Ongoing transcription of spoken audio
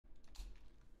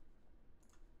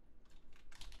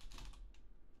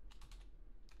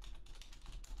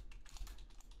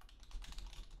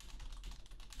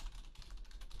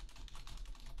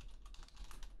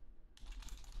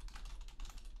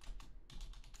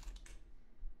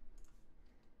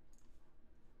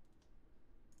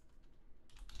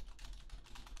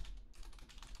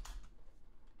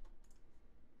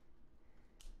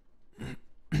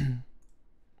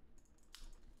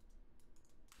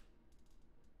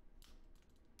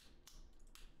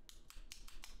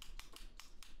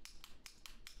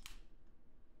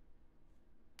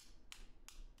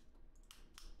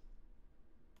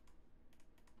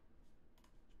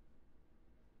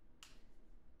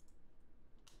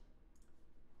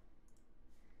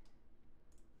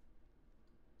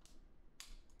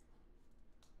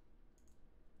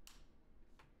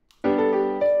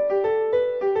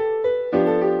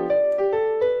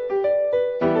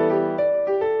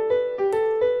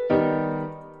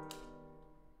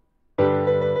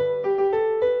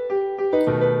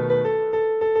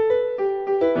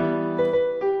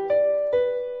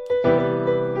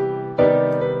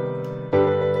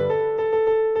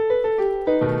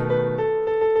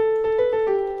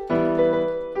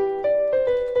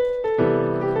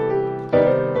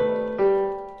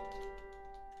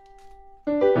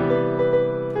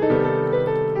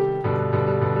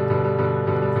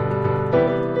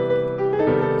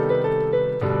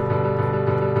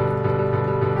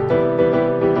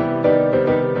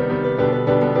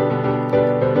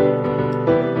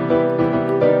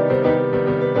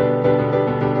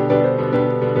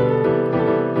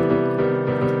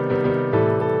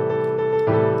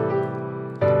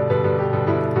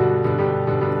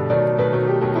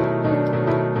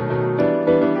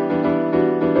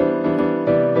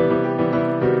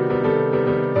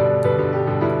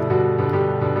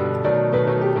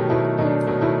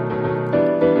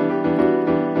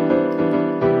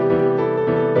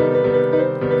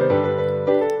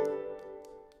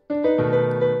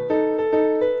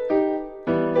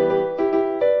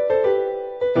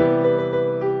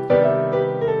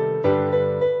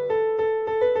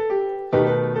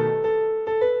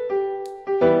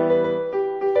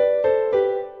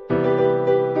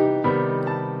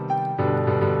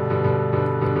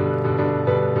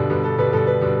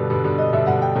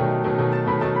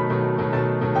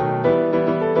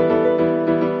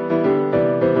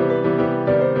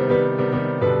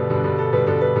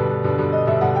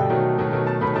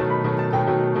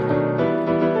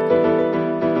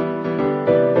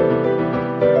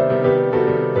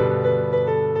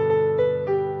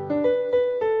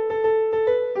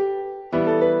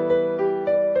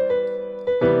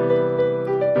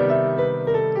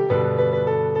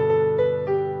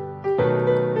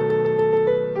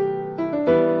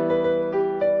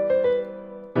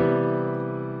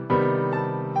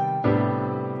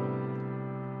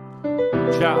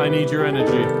Chat, I need your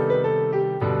energy.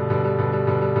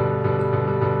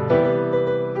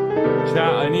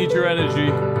 Chat, I need your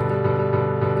energy.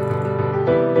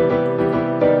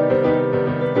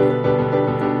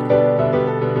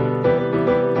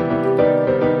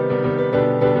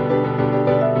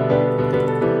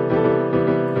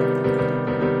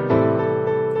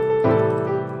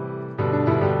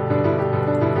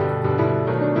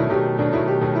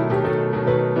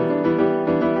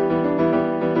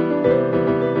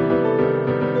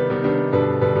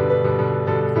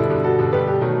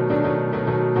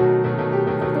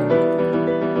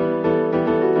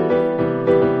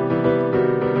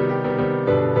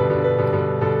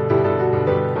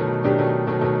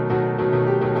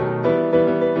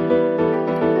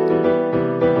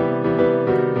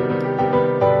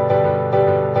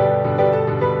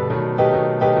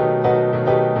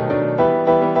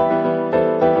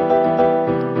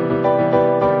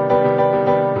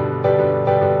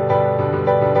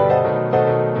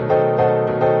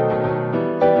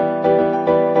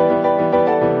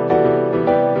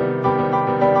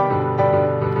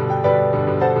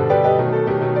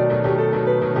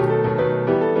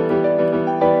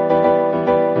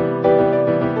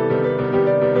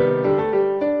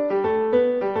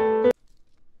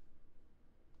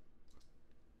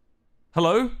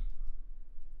 Hello?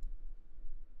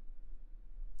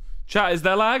 Chat, is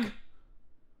there lag?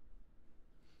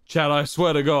 Chat, I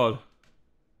swear to God.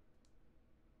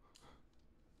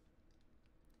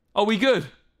 Are we good?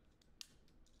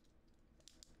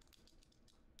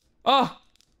 Ah!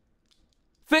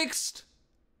 Fixed!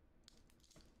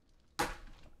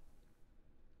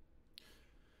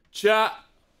 Chat.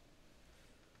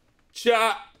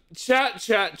 Chat. Chat.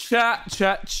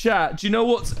 Do you know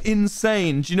what's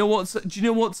insane? Do you know what's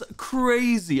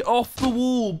crazy? Off the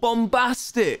wall,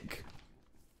 bombastic.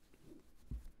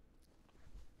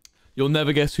 You'll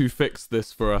never guess who fixed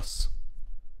this for us.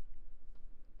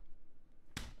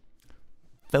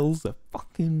 Phil's a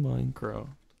fucking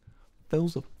Minecraft.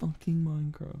 Phil's a fucking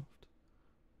Minecraft.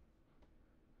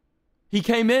 He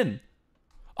came in.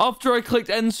 After I clicked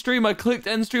end stream, I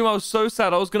was so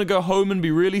sad. I was going to go home and be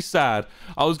really sad.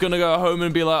 I was going to go home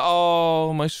and be like,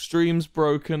 oh, my stream's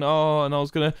broken. Oh, and I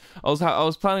was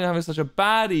planning on having such a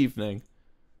bad evening.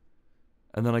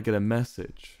 And then I get a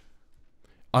message.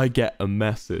 I get a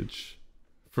message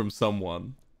from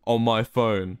someone on my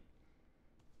phone.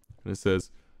 And it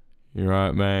says, "You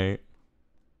right, mate?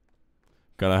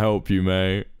 Can I help you,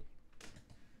 mate?"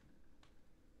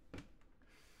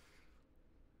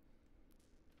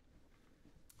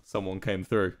 Someone came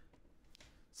through.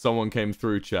 Someone came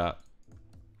through, chat.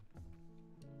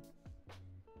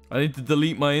 I need to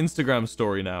delete my Instagram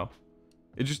story now.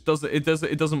 It just doesn't. It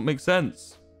doesn't make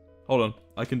sense. Hold on.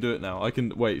 I can do it now. I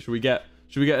can wait. Should we get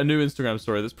a new Instagram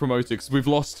story that's promoted? Because we've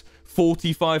lost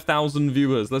 45,000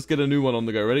 viewers. Let's get a new one on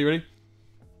the go. Ready? Ready?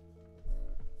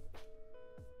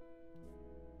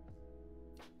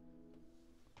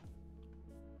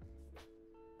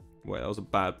 Wait, that was a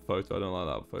bad photo. I don't like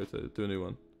that photo. Do a new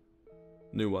one.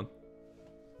 New one.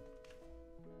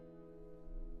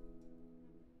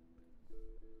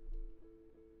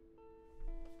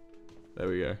 There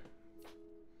we go.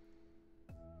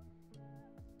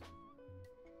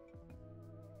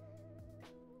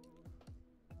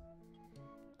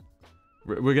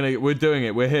 We're doing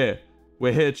it. We're here.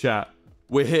 We're here, chat.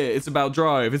 We're here. It's about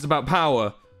drive. It's about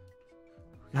power.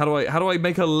 How do I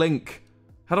make a link?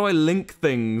 How do I link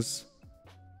things?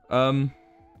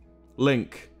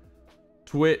 Link.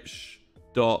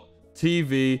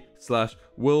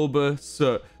 Twitch.tv/Wilbur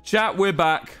Soot. Chat, we're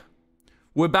back.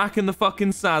 We're back in the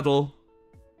fucking saddle.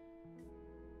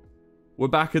 We're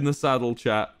back in the saddle,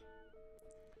 chat.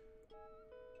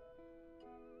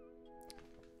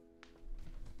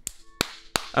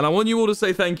 And I want you all to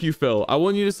say thank you, Phil. I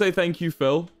want you to say thank you,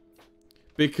 Phil.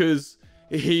 Because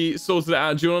he sorted it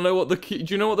out. Do you want to know what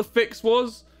the fix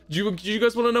was? Do you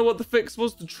guys want to know what the fix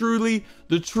was? The true,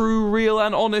 real,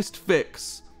 and honest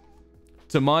fix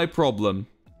to my problem.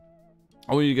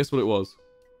 I want you to guess what it was.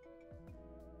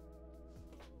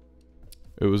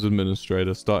 It was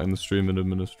administrator. Starting the stream in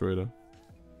administrator.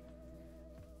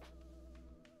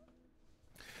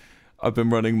 I've been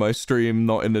running my stream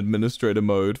not in administrator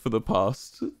mode for the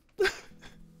past...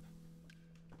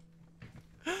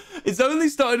 It's only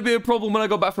started to be a problem when I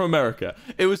got back from America.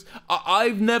 It was...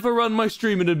 I've never run my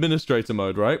stream in administrator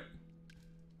mode, right?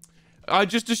 I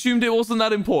just assumed it wasn't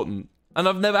that important. And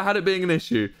I've never had it being an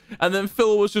issue. And then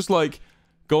Phil was just like,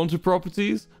 go onto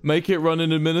properties, make it run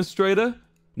in administrator.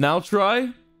 Now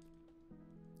try.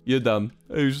 You're done.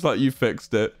 He was just like, you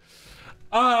fixed it.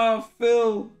 Ah,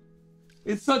 Phil.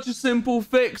 It's such a simple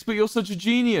fix, but you're such a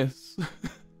genius.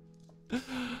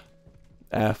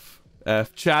 F.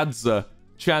 Chadza.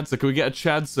 Chadza. Can we get a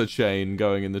Chadza chain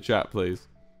going in the chat, please?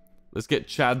 Let's get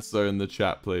Chadza in the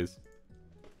chat, please.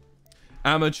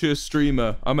 Amateur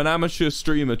streamer. I'm an amateur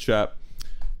streamer, chat.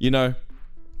 You know.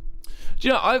 Do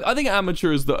you know, I think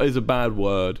amateur is a bad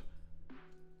word.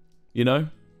 You know?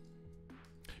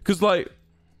 Because, like,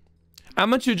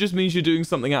 amateur just means you're doing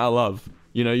something out of love.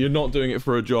 You know, you're not doing it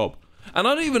for a job. And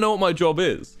I don't even know what my job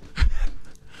is.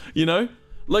 You know?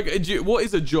 Like, what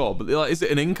is a job? Like, is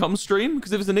it an income stream?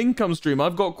 Because if it's an income stream,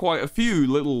 I've got quite a few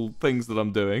little things that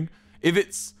I'm doing. If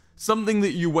it's something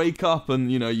that you wake up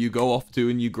and, you know, you go off to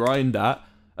and you grind at,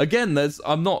 again,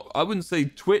 I wouldn't say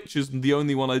Twitch is the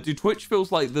only one I do. Twitch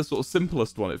feels like the sort of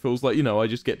simplest one. It feels like, you know, I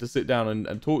just get to sit down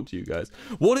and talk to you guys.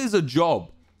 What is a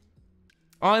job?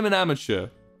 I'm an amateur.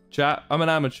 Chat, I'm an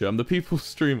amateur. I'm the people's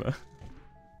streamer.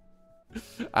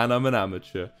 And I'm an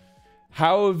amateur.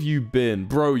 How have you been?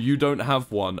 Bro, you don't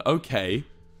have one. Okay.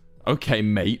 Okay,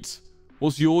 mate.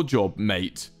 What's your job,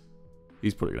 mate?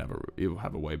 He's probably gonna he'll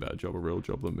have a way better job, a real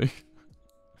job than me.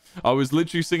 I was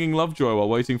literally singing Lovejoy while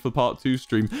waiting for part 2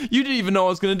 stream. You didn't even know I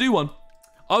was gonna do one.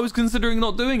 I was considering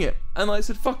not doing it. And I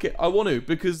said, fuck it, I want to.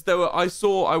 Because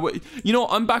you know,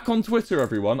 I'm back on Twitter,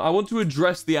 everyone. I want to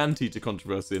address the to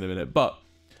controversy in a minute. But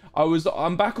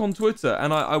I'm back on Twitter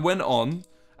and I went on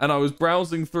and I was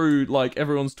browsing through like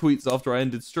everyone's tweets after I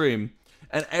ended stream.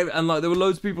 And like there were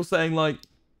loads of people saying like,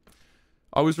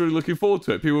 I was really looking forward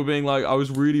to it. People being like, I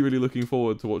was really, really looking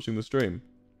forward to watching the stream.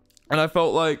 And I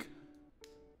felt like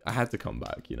I had to come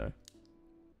back, you know.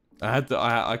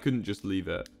 I couldn't just leave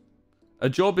it. A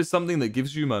job is something that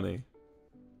gives you money.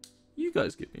 You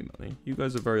guys give me money. You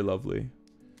guys are very lovely.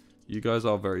 You guys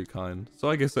are very kind. So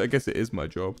I guess it is my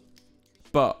job.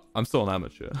 But I'm still an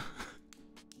amateur.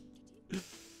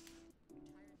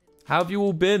 How have you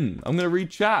all been? I'm going to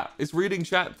read chat. It's reading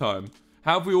chat time.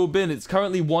 How have we all been? It's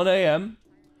currently 1 AM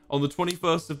on the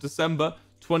 21st of December,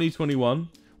 2021.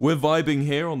 We're vibing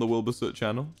here on the Wilbur Soot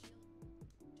channel.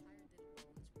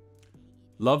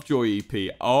 Lovejoy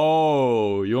EP.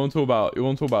 Oh, you want to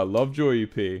talk about Lovejoy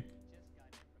EP?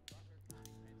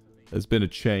 There's been a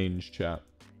change, chat.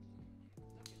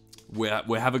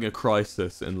 We're having a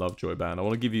crisis in Lovejoy band. I'm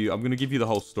going to give you the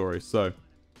whole story. So,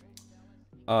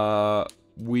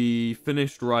 we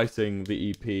finished writing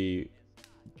the EP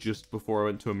just before I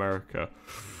went to America.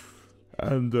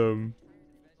 And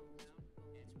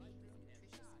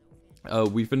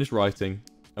we finished writing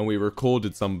and we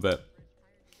recorded some of it.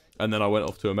 And then I went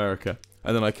off to America.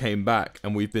 And then I came back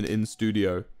and we've been in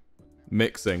studio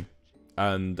mixing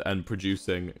and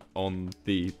producing on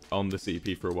this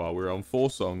EP for a while. We were on 4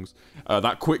 songs.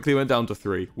 That quickly went down to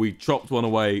 3. We chopped one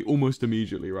away almost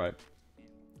immediately, right?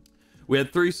 We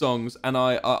had 3 songs and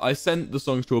I sent the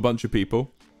songs to a bunch of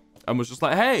people and was just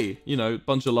like, hey, you know,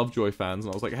 bunch of Lovejoy fans.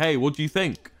 And I was like, hey, what do you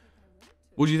think?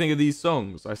 What do you think of these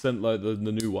songs? I sent like the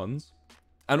new ones.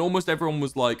 And almost everyone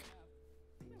was like,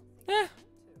 eh.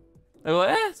 They were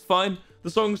like, eh, it's fine. The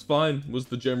song's fine, was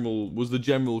the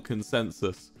general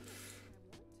consensus.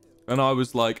 And I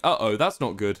was like, uh-oh, that's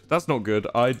not good. That's not good.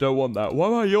 I don't want that. Why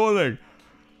am I yawning?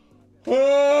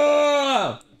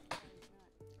 Ah!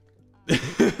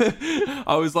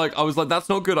 I was like, that's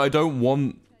not good. I don't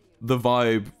want the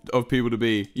vibe of people to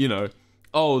be, you know,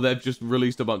 oh, they've just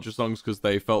released a bunch of songs because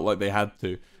they felt like they had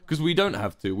to. Because we don't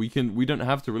have to. We don't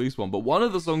have to release one. But one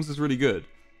of the songs is really good.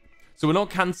 So we're not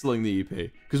cancelling the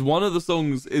EP. Because one of the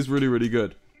songs is really, really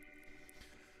good.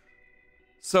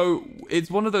 So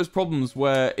it's one of those problems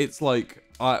where it's like,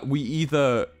 we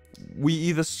either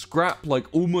scrap like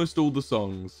almost all the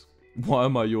songs. Why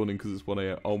am I yawning? Because it's 1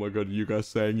 AM. Oh my god, you guys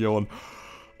saying yawn.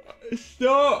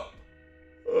 Stop!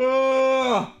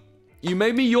 You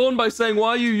made me yawn by saying, why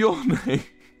are you yawning?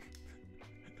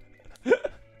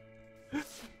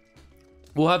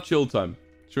 We'll have chill time.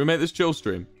 Should we make this chill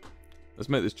stream? Let's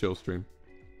make this chill stream.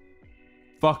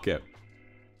 Fuck it.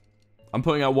 I'm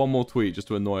putting out one more tweet just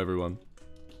to annoy everyone.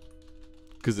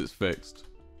 Because it's fixed.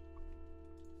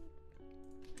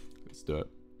 Let's do it.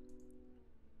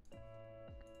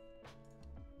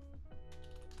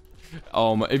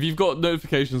 If you've got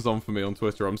notifications on for me on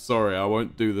Twitter, I'm sorry. I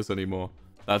won't do this anymore.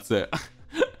 That's it.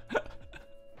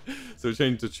 So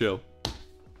change to chill.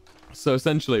 So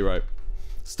essentially, right.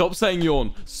 Stop saying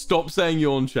yawn. Stop saying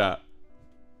yawn, chat.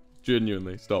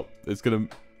 Genuinely, stop. It's gonna...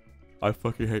 I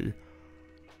fucking hate you.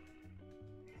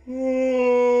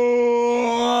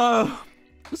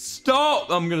 Stop!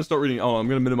 I'm gonna stop reading. Oh, I'm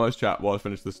gonna minimize chat while I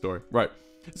finish this story. Right.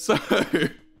 So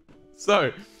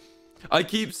I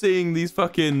keep seeing these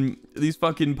fucking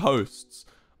posts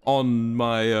on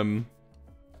my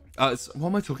What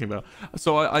am I talking about?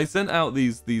 So I sent out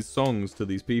these songs to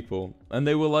these people, and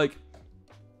they were like,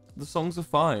 the songs are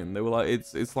fine. They were like,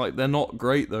 it's like, they're not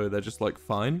great though. They're just like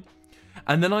fine.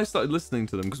 And then I started listening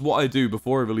to them, because what I do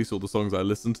before I release all the songs, I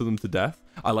listen to them to death.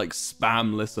 I like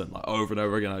spam listen, like over and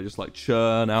over again. I just like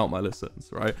churn out my listens,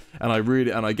 right? And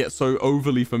I get so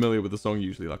overly familiar with the song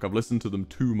usually. Like I've listened to them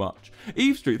too much.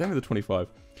 Eve Street, thank you for the 25.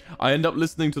 I end up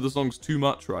listening to the songs too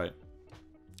much, right?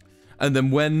 And then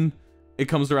when it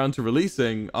comes around to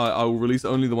releasing, I will release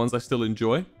only the ones I still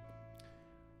enjoy.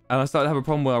 And I started to have a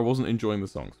problem where I wasn't enjoying the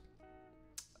songs.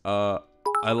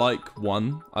 I like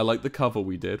one. I like the cover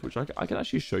we did, which I can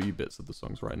actually show you bits of the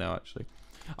songs right now, actually.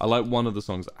 I like one of the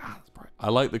songs. That's bright. I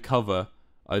like the cover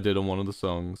I did on one of the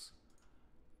songs.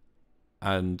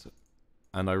 And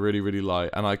I really, really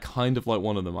like, and I kind of like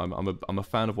one of them. I'm a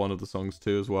fan of one of the songs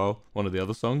too as well. One of the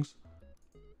other songs.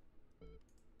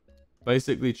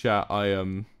 Basically, chat,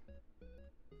 I'm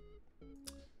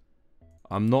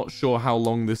not sure how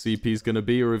long this EP is going to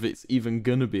be, or if it's even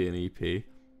going to be an EP.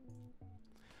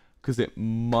 Because it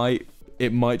might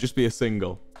just be a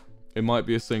single. It might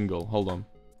be a single. Hold on.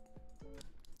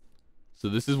 So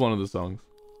this is one of the songs.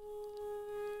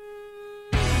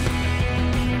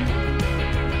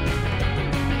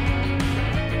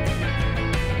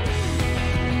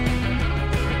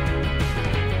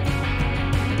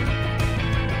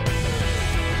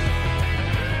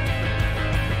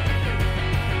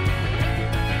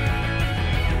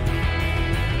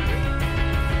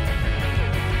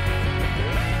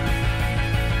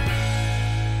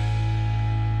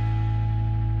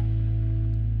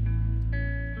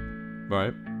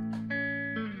 Right.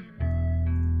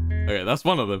 Okay, that's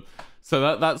one of them.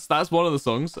 So that's one of the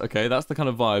songs. Okay, that's the kind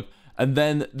of vibe. And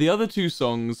then the other two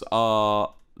songs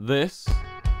are this.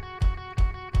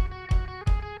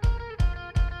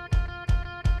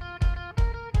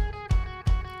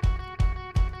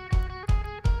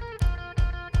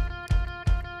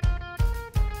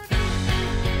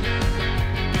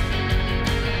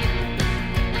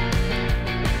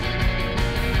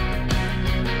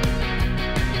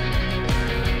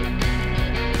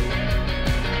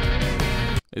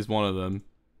 Is one of them,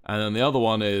 and then the other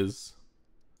one is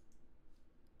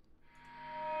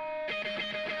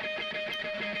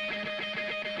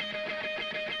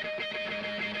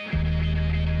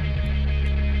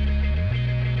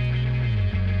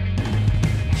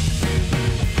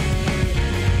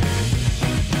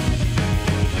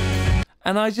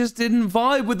and I just didn't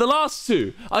vibe with the last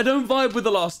two. I don't vibe with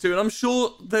the last two, and I'm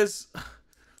sure there's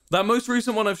that most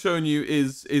recent one I've shown you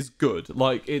is good.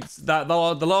 Like it's that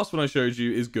the last one I showed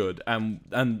you is good,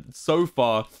 and so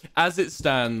far as it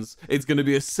stands, it's going to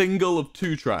be a single of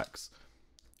 2 tracks.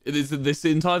 This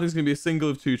entire thing's going to be a single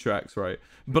of 2 tracks, right?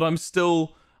 But I'm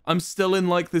still in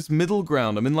like this middle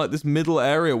ground. I'm in like this middle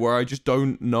area where I just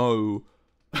don't know.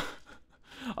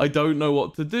 I don't know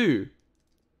what to do,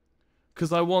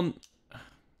 because I want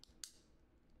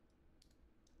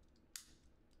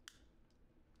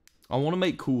to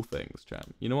make cool things, chat.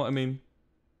 You know what I mean?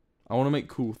 I want to make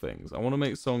cool things. I want to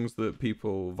make songs that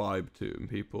people vibe to and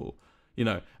people, you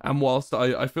know. And whilst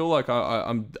I feel like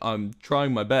I'm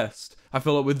trying my best, I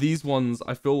feel like with these ones,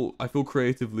 I feel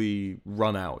creatively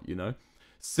run out, you know.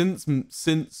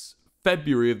 Since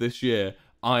February of this year,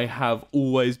 I have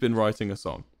always been writing a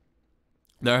song.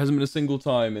 There hasn't been a single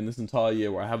time in this entire year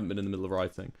where I haven't been in the middle of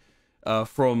writing.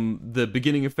 From the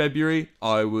beginning of February,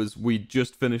 we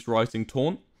just finished writing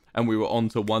Taunt. And we were on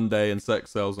to One Day and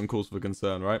Sex Sales and Cause for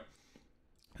Concern, right?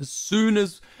 As soon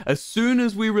as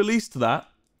we released that,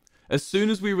 as soon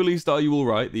as we released Are You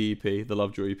Alright, the EP, the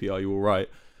Lovejoy EP, Are You Alright,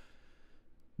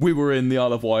 we were in the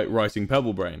Isle of Wight writing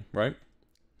Pebble Brain, right?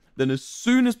 Then as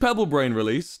soon as Pebble Brain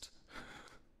released,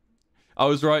 I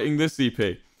was writing this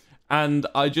EP. And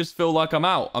I just feel like I'm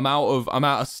out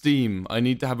of steam. I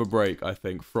need to have a break, I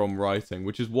think, from writing,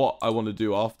 which is what I want to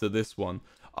do after this one.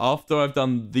 After I've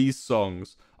done these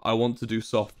songs, I want to do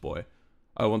Soft Boy.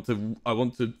 I want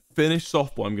to finish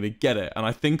Soft Boy. I'm going to get it. And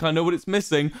I think I know what it's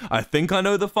missing. I think I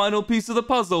know the final piece of the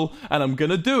puzzle. And I'm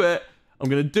going to do it. I'm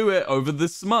going to do it over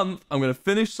this month. I'm going to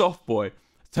finish Soft Boy.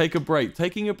 Take a break.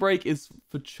 Taking a break is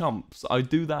for chumps. I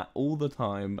do that all the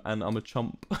time. And I'm a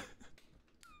chump.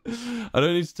 I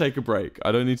don't need to take a break.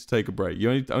 I don't need to take a break. You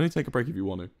only take a break if you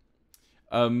want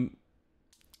to.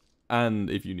 And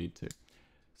if you need to.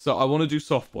 So I want to do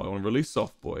Soft Boy. I want to release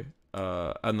Soft Boy.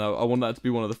 And I want that to be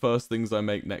one of the first things I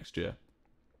make next year.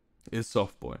 Is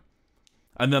Soft Boy.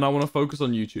 And then I want to focus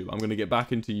on YouTube. I'm going to get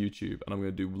back into YouTube. And I'm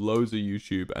going to do loads of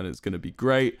YouTube. And it's going to be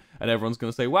great. And everyone's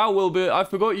going to say, wow, Wilbur, I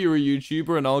forgot you were a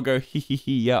YouTuber. And I'll go, hee hee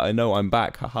hee, yeah, I know, I'm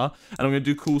back, haha. And I'm going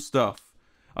to do cool stuff.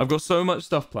 I've got so much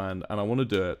stuff planned, and I want to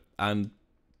do it.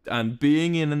 And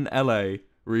being in an LA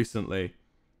recently,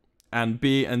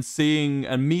 and seeing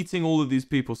and meeting all of these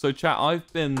people. So chat,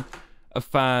 I've been a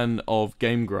fan of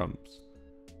Game Grumps,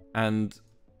 and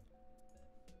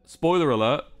spoiler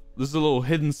alert, this is a little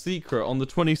hidden secret. On the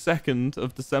 22nd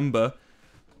of December,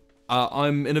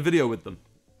 I'm in a video with them.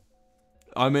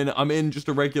 I'm in just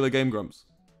a regular Game Grumps,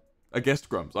 a guest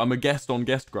Grumps. I'm a guest on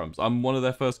Guest Grumps. I'm one of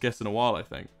their first guests in a while, I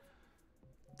think.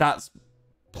 That's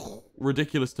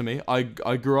ridiculous to me. I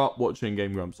grew up watching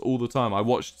Game Grumps all the time. I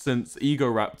watched since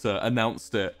Ego Raptor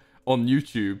announced it on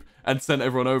YouTube and sent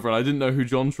everyone over, and I didn't know who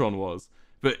JonTron was,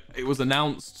 but it was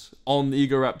announced on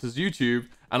Ego Raptor's YouTube,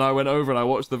 and I went over and I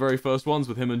watched the very first ones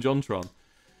with him and JonTron,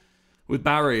 with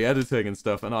Barry editing and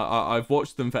stuff, and I've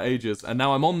watched them for ages, and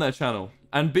now I'm on their channel.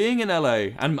 And being in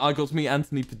LA, and I got to meet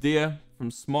Anthony Padilla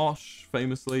from Smosh,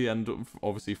 famously, and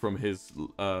obviously from his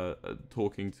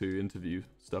talking to interview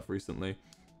stuff recently.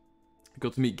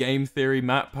 Got to meet Game Theory,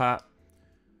 MatPat.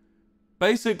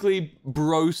 Basically,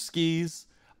 broskies.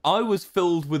 I was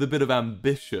filled with a bit of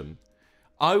ambition.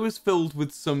 I was filled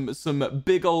with some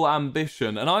big ol'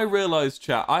 ambition. And I realized,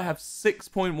 chat, I have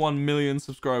 6.1 million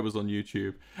subscribers on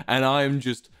YouTube. And I am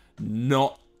just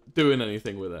not doing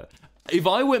anything with it. If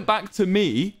I went back to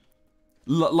me,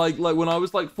 like when I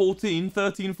was like 13,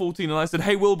 14, and I said,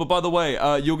 hey Wilbur, by the way,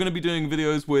 you're going to be doing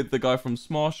videos with the guy from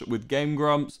Smosh, with Game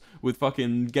Grumps, with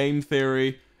fucking Game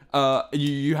Theory,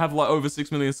 you have like over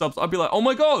 6 million subs, I'd be like, oh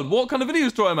my god, what kind of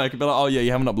videos do I make? I'd be like, oh yeah,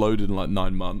 you haven't uploaded in like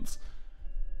 9 months.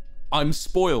 I'm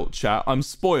spoiled, chat. I'm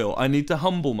spoiled. I need to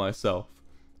humble myself.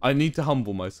 I need to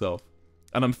humble myself.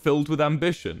 And I'm filled with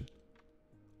ambition.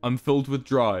 I'm filled with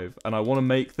drive. And I want to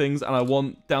make things, and I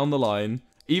want down the line,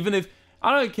 even if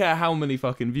I don't care how many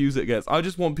fucking views it gets, I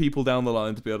just want people down the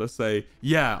line to be able to say,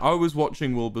 yeah, I was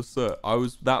watching Wilbur Soot.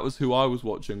 That was who I was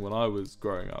watching when I was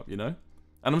growing up, you know?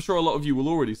 And I'm sure a lot of you will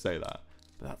already say that.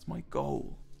 But that's my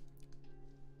goal.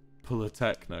 Pull a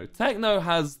Techno. Techno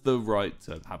has the right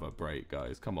to have a break,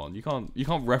 guys. Come on, you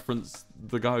can't reference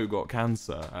the guy who got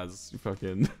cancer as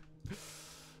fucking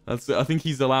that's it. I think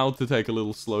he's allowed to take a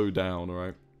little slow down,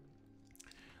 alright?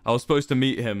 I was supposed to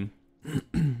meet him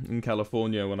in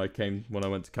California when I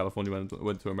went to California, when I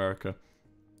went to America.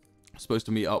 I was supposed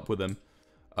to meet up with him,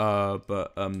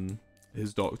 but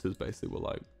his doctors basically were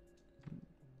like,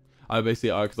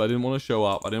 because I didn't want to show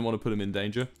up, I didn't want to put him in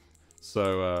danger,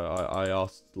 so I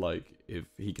asked like if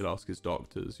he could ask his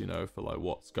doctors, you know, for like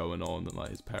what's going on, and like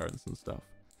his parents and stuff,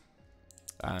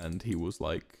 and he was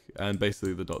like, and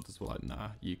basically the doctors were like, nah,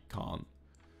 you can't.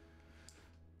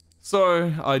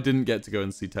 So I didn't get to go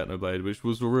and see Technoblade, which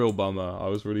was a real bummer. I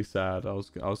was really sad. I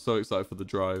was so excited for the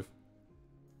drive.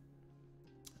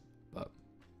 But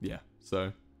yeah,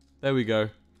 so there we go.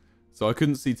 So I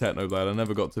couldn't see Technoblade. I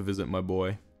never got to visit my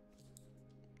boy.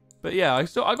 But yeah, I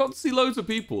got to see loads of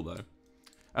people though.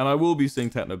 And I will be seeing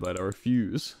Technoblade. I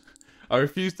refuse. I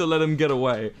refuse to let him get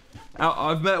away.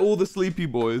 I've met all the sleepy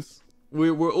boys.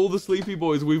 We're all the sleepy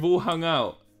boys. We've all hung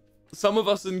out. Some of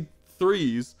us in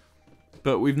threes.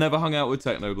 But we've never hung out with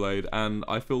Technoblade, and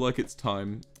I feel like it's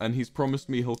time. And he's promised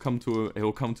me he'll come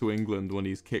to England when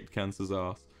he's kicked Cancer's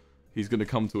ass. He's gonna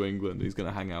come to England. He's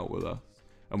gonna hang out with us,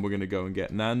 and we're gonna go and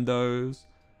get Nando's,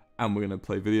 and we're gonna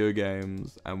play video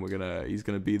games, and he's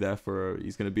gonna be there for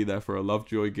a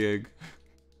Lovejoy gig.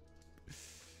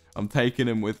 I'm taking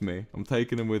him with me.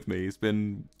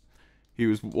 He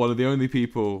was one of the only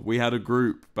people. We had a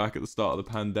group back at the start of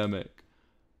the pandemic.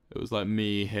 It was like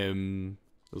me, him.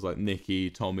 It was like Nikki,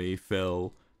 Tommy,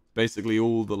 Phil, basically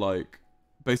all the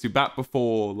basically back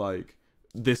before like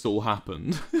this all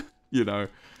happened, you know,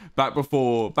 back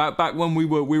when we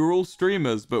were all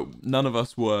streamers, but none of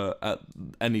us were at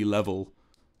any level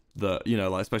that, you know,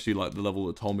 like especially like the level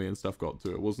that Tommy and stuff got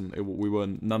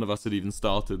to. None of us had even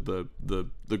started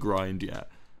the grind yet,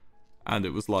 and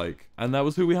it was like, and that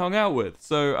was who we hung out with.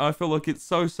 So I feel like it's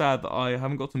so sad that I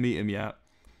haven't got to meet him yet.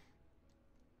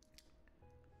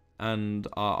 And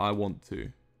I want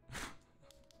to.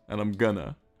 And I'm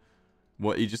gonna.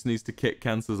 He just needs to kick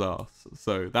Cancer's ass.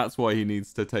 So that's why he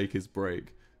needs to take his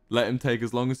break. Let him take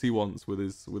as long as he wants with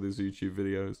his YouTube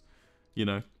videos. You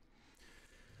know.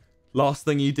 Last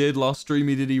stream he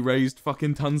did, he raised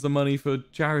fucking tons of money for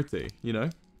charity, you know?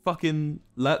 Fucking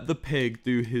let the pig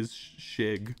do his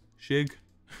shig. Shig?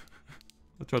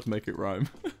 I tried to make it rhyme.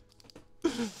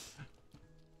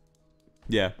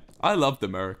 Yeah. I loved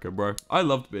America, bro. I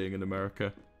loved being in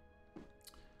America.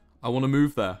 I want to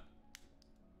move there.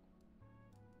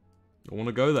 I want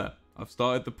to go there. I've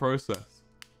started the process.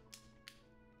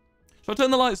 Should I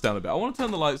turn the lights down a bit? I want to turn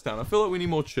the lights down. I feel like we need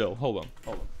more chill. Hold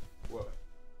on. Wait.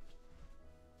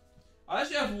 I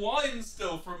actually have wine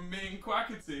still from me and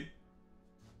Quackity.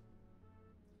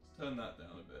 Let's turn that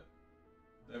down a bit.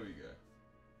 There we go.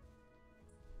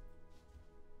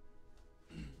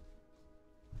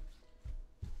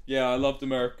 Yeah, I loved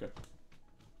America.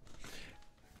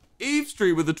 Eve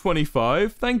Street with the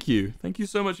 25. Thank you. Thank you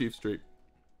so much, Eve Street.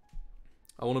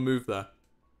 I want to move there.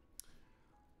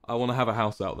 I want to have a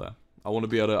house out there. I want to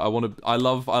be able to... I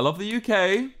love the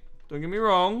UK. Don't get me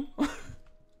wrong.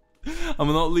 I'm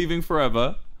not leaving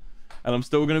forever. And I'm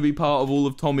still going to be part of all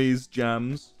of Tommy's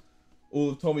jams. All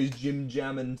of Tommy's gym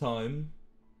jamming time.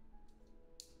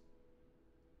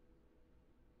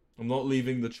 I'm not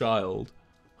leaving the child.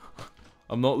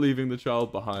 I'm not leaving the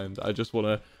child behind. I want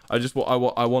to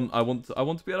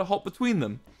be able to hop between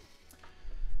them.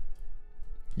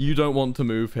 You don't want to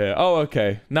move here. Oh,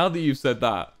 okay. Now that you've said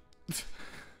that.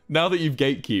 Now that you've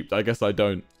gatekeeped, I guess I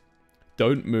don't.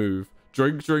 Don't move.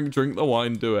 Drink the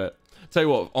wine, do it. Tell you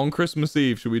what, on Christmas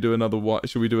Eve, should we do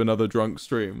another drunk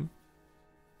stream?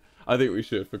 I think we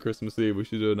should. For Christmas Eve, we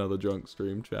should do another drunk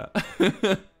stream, chat.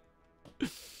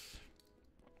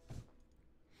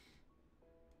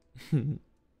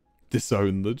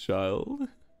 Disown the child.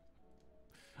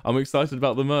 I'm excited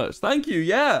about the merch. Thank you,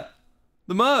 yeah!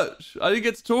 The merch! I didn't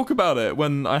get to talk about it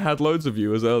when I had loads of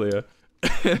viewers earlier.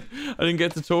 I didn't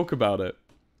get to talk about it.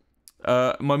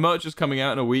 My merch is coming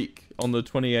out in a week on the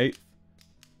 28th.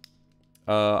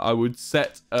 I would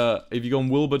set... if you go on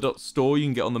wilbur.store, you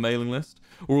can get on the mailing list.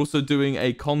 We're also doing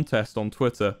a contest on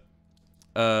Twitter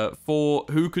for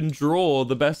who can draw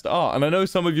the best art. And I know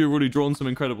some of you have already drawn some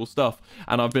incredible stuff,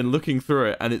 and I've been looking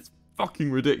through it, and it's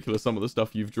fucking ridiculous, some of the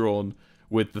stuff you've drawn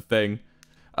with the thing.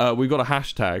 We've got a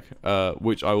hashtag,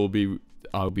 which I'll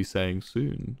be saying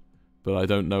soon, but I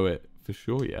don't know it for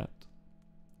sure yet.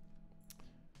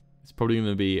 It's probably going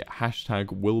to be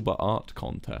hashtag Wilbur Art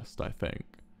Contest, I think.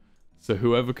 So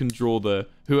whoever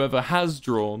has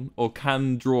drawn or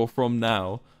can draw from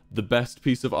now the best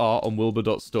piece of art on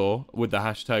wilbur.store with the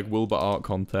hashtag Wilbur Art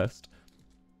Contest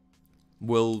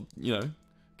will, you know,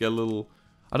 get a little...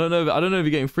 I don't know if you're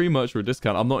getting free merch or a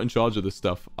discount. I'm not in charge of this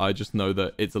stuff. I just know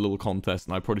that it's a little contest,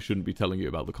 and I probably shouldn't be telling you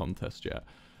about the contest yet.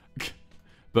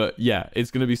 But yeah,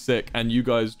 it's going to be sick, and you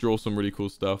guys draw some really cool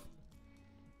stuff.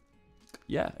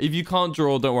 Yeah, if you can't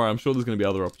draw, don't worry. I'm sure there's going to be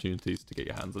other opportunities to get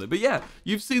your hands on it. But yeah,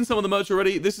 you've seen some of the merch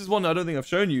already. This is one I don't think I've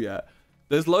shown you yet.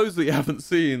 There's loads that you haven't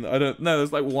seen.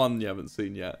 There's like one you haven't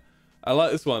seen yet. I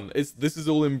like this one. This is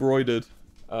all embroidered.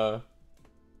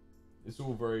 It's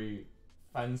all very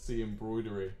fancy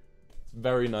embroidery. It's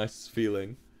very nice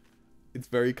feeling. It's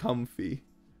very comfy.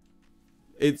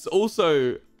 It's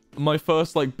also my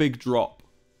first like big drop.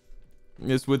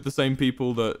 It's with the same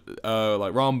people that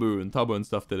like Rambu and Tubbo and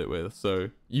stuff did it with, so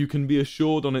you can be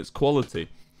assured on its quality.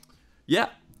 Yeah,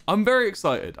 I'm very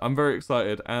excited. I'm very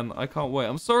excited, and I can't wait.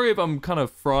 I'm sorry if I'm kind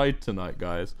of fried tonight,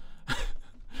 guys.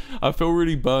 I feel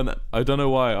really burnt. I don't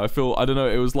know why. I don't know.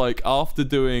 It was like after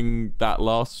doing that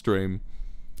last stream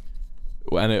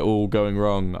and it all going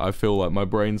wrong, I feel like my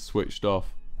brain switched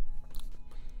off.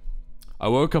 I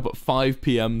woke up at 5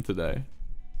 p.m. today.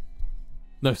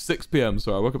 No, 6 p.m.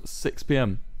 Sorry, I woke up at 6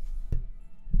 p.m.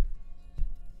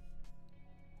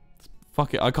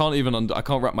 Fuck it, I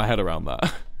can't wrap my head around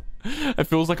that. It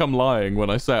feels like I'm lying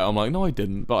when I say it. I'm like, no, I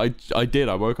didn't, but I did.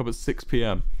 I woke up at 6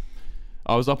 p.m.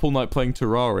 I was up all night playing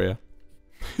Terraria.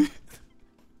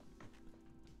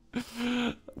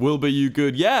 Wilbur, you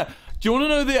good? Yeah. Do you want to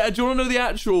know the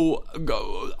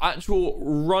actual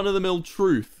run-of-the-mill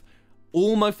truth?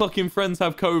 All my fucking friends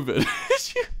have COVID.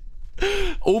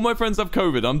 All my friends have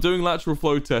COVID. I'm doing lateral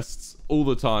flow tests all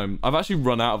the time. I've actually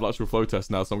run out of lateral flow tests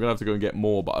now, so I'm gonna have to go and get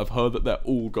more, but I've heard that they're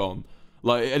all gone.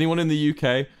 Like, anyone in the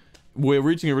UK, we're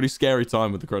reaching a really scary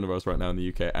time with the coronavirus right now in the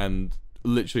UK, and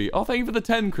literally, oh, thank you for the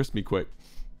 10, Crispy Quick.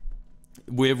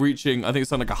 We're reaching, I think it's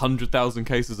something like 100,000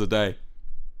 cases a day.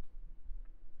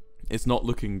 It's not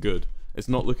looking good. It's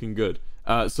not looking good.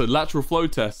 So lateral flow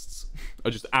tests are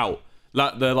just out.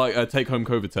 They're like take-home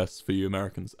COVID tests for you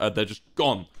Americans. They're just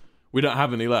gone. We don't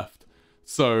have any left.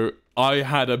 So I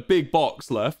had a big box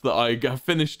left that I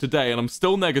finished today, and I'm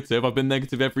still negative. I've been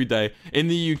negative every day. In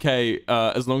the UK,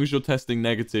 as long as you're testing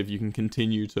negative, you can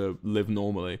continue to live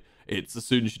normally. It's as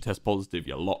soon as you test positive,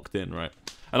 you're locked in, right?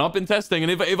 And I've been testing,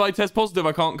 and if I test positive,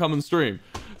 I can't come and stream.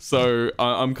 So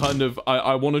I'm kind of...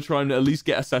 I want to try and at least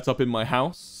get a setup in my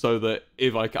house so that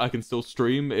if I can still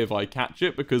stream if I catch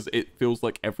it, because it feels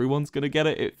like everyone's going to get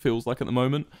it. It feels like at the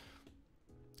moment.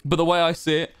 But the way I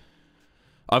see it,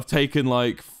 I've taken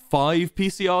like 5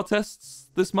 PCR tests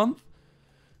this month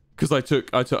because I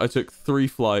took 3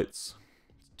 flights,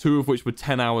 2 of which were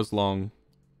 10 hours long,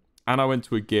 and I went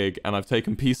to a gig, and I've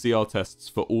taken PCR tests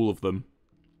for all of them,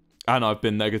 and I've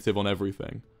been negative on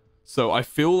everything. So I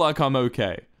feel like I'm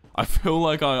okay. I feel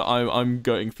like I'm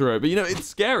going through it. But, you know, it's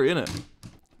scary, isn't it?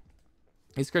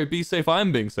 It's scary. Be safe. I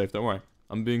am being safe. Don't worry.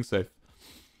 I'm being safe.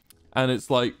 And it's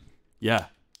like, yeah.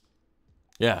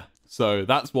 Yeah. So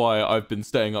that's why I've been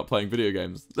staying up playing video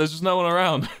games. There's just no one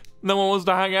around. No one wants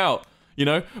to hang out. You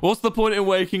know? What's the point in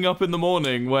waking up in the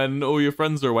morning when all your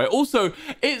friends are away? Also,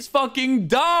 it's fucking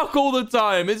dark all the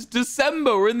time. It's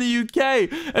December. We're in the UK.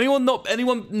 Anyone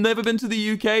never been to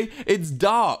the UK? It's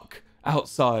dark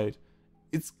outside.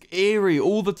 It's eerie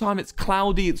all the time. It's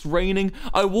cloudy. It's raining.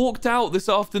 I walked out this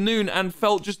afternoon and I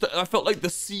felt like the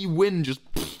sea wind just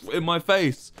in my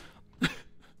face.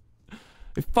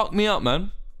 It fucked me up,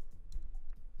 man.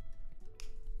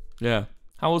 Yeah.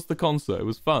 How was the concert? It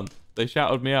was fun. They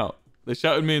shouted me out. They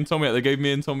shouted me and Tommy out. They gave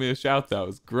me and Tommy a shout out. It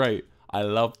was great. I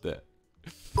loved it.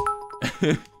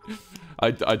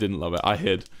 I didn't love it. I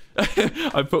hid.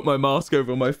 I put my mask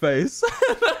over my face.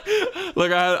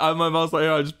 Like I had my mask like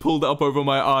here. I just pulled it up over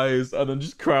my eyes and then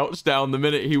just crouched down the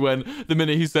minute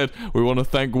he said, "We want to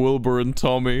thank Wilbur and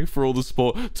Tommy for all the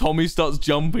support." Tommy starts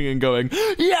jumping and going,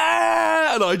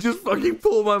 "Yeah!" And I just fucking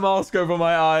pull my mask over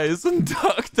my eyes and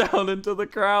duck down into the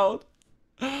crowd.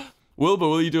 Wilbur,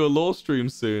 will you do a lore stream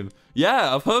soon?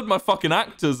 Yeah, I've heard my fucking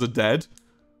actors are dead.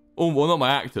 Oh, well, not my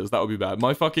actors. That would be bad.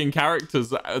 My fucking characters,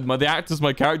 the actors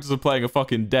my characters are playing are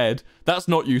fucking dead. That's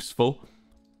not useful.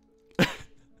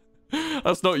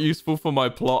 That's not useful for my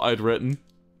plot I'd written.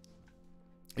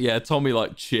 Yeah, Tommy,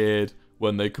 like, cheered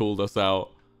when they called us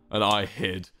out. And I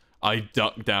hid. I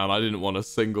ducked down. I didn't want a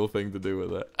single thing to do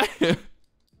with it.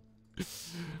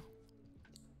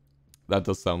 That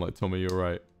does sound like Tommy. You're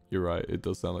right. You're right. It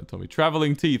does sound like Tommy.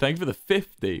 Traveling T, thank you for the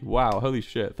 50. Wow, holy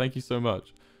shit. Thank you so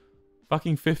much.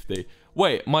 Fucking 50.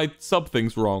 Wait, my sub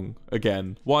thing's wrong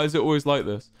again. Why is it always like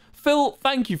this? Phil,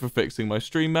 thank you for fixing my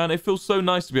stream, man. It feels so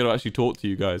nice to be able to actually talk to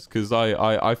you guys, because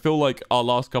I feel like our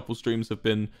last couple streams have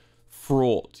been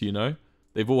fraught, you know?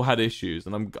 They've all had issues,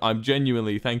 and I'm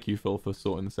genuinely, thank you, Phil, for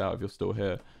sorting this out if you're still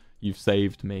here. You've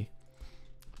saved me.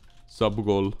 Sub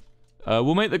goal.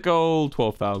 We'll make the goal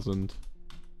 12,000.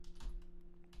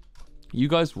 You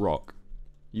guys rock.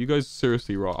 You guys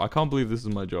seriously rock. I can't believe this is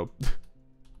my job.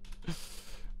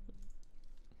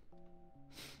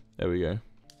 There we go.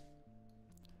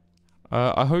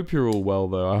 I hope you're all well,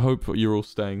 though. I hope you're all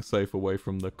staying safe away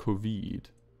from the COVID.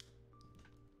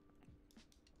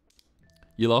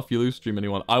 You laugh, you lose stream,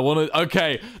 anyone? I want to...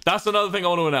 Okay, that's another thing I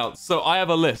want to announce. So I have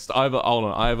a list. Hold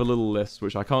on. I have a little list,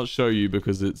 which I can't show you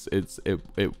because it's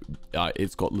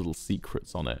got little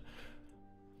secrets on it.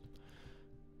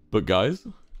 But guys,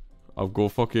 I've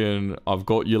got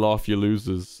you laugh, you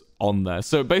losers on there.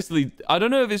 So basically, I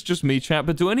don't know if it's just me, chat,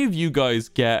 but do any of you guys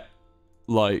get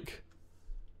like...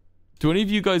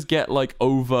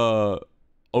 over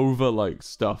like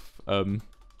stuff? Hold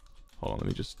on, let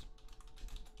me just...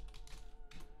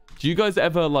 Do you guys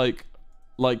ever like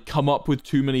come up with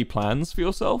too many plans for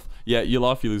yourself? Yeah, you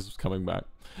laugh, you lose is coming back.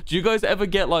 Do you guys ever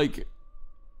get like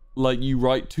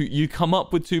you come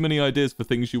up with too many ideas for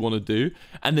things you want to do,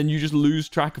 and then you just lose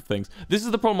track of things? This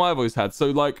is the problem I've always had. So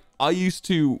like I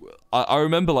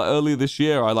remember like earlier this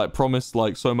year I like promised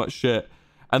like so much shit,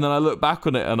 and then I look back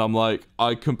on it and I'm like,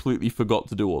 I completely forgot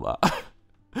to do all that.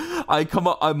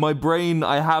 My brain,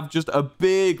 I have just a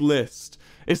big list.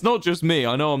 It's not just me.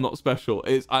 I know I'm not special.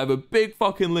 I have a big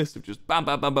fucking list of just bam,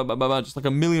 bam, bam, bam, bam, bam, bam, just like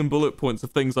a million bullet points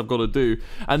of things I've got to do.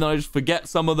 And then I just forget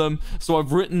some of them. So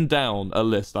I've written down a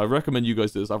list. I recommend you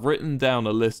guys do this. I've written down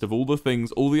a list of all the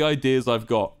things, all the ideas I've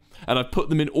got. And I've put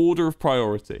them in order of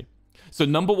priority. So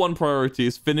number one priority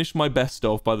is finish my best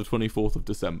of by the 24th of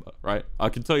December, right? I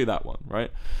can tell you that one,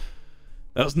 right?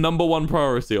 That's number one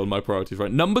priority on my priorities,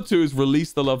 right? Number two is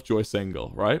release the Lovejoy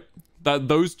single, right?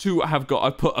 Those two have got... I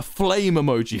put a flame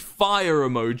emoji, fire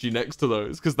emoji next to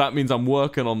those, because that means I'm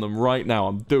working on them right now.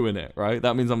 I'm doing it, right?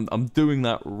 That means I'm doing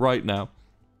that right now.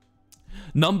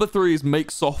 Number three is make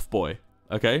Soft Boy,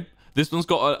 okay? This one's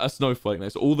got a snowflake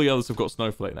next. All the others have got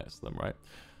snowflake next to them, right?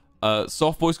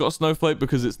 Soft Boy's got a snowflake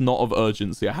because it's not of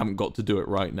urgency. I haven't got to do it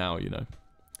right now, you know.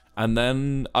 And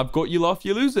then I've got You Laugh,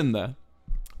 You Lose in there.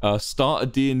 Start a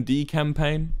D&D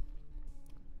campaign.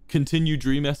 Continue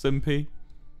Dream SMP.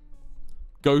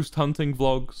 Ghost hunting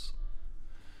vlogs.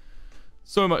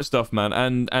 So much stuff, man.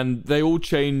 And they all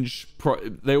change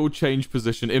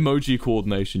position. Emoji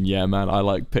coordination. Yeah, man, I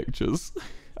like pictures.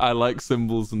 I like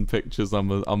symbols and pictures.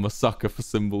 I'm a sucker for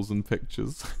symbols and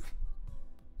pictures.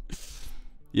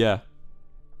 Yeah,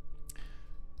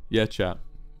 chat.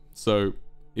 So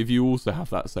if you also have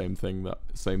that same thing that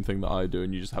I do,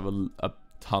 and you just have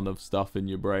ton of stuff in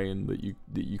your brain that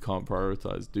you can't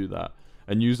prioritize, do that.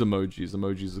 And use emojis.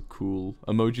 Emojis are cool.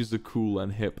 Emojis are cool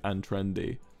and hip and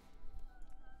trendy.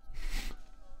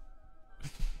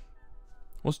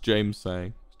 What's James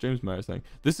saying? What's James Merritt saying?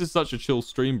 This is such a chill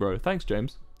stream, bro. Thanks,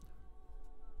 James.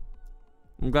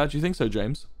 I'm glad you think so,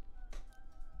 James.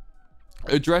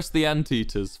 Address the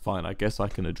anteaters. Fine, I guess I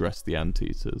can address the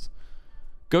anteaters.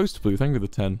 Ghost Blue, thank you for the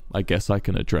 10. I guess I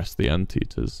can address the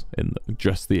anteaters.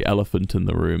 Address the elephant in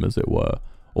the room, as it were.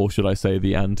 Or should I say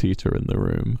the anteater in the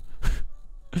room?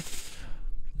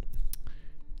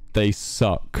 They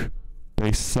suck.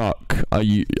 They suck.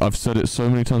 I've said it so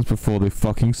many times before. They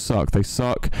fucking suck. They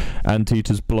suck.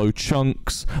 Anteaters blow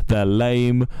chunks. They're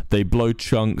lame. They blow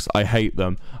chunks. I hate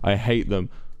them. I hate them.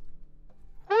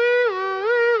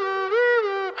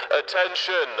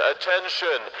 Attention,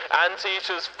 attention.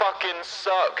 Anteaters fucking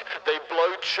suck. They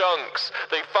blow chunks.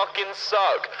 They fucking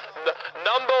suck.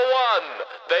 Number one,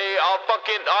 they are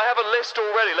fucking... I have a list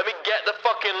already. Let me get the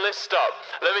fucking list up.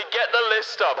 Let me get the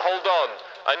list up. Hold on.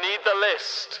 I need the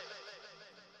list.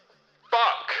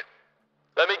 Fuck.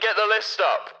 Let me get the list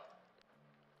up.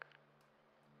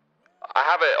 I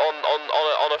have it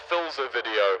on a Filzer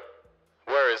video.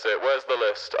 Where is it? Where's the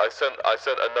list? I sent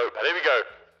a notepad. Here we go.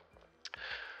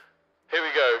 Here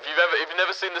we go. If you've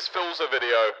never seen this Filzer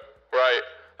video, right?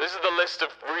 This is the list of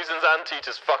reasons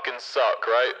anteaters fucking suck,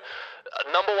 right?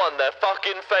 Number one, their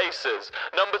fucking faces.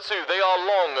 Number two, they are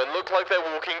long and look like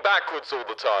they're walking backwards all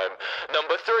the time.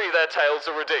 Number three, their tails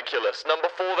are ridiculous. Number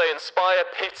four, they inspire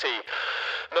pity.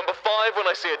 Number five, when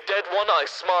I see a dead one, I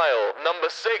smile. Number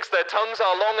six, their tongues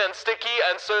are long and sticky,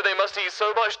 and so they must eat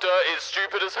so much dirt it's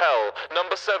stupid as hell.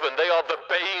 Number seven, they are the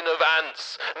bane of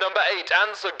ants. Number eight,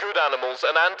 ants are good animals,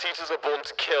 and anteaters are born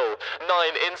to kill. 9,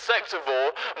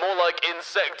 insectivore, more like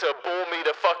insector, bore me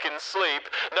to fucking sleep.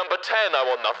 Number 10, I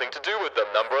want nothing to do with them.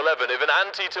 Number 11, if an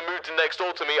anteater moved in next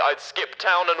door to me, I'd skip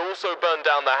town and also burn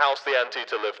down the house the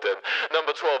anteater lived in.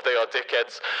 Number 12, they are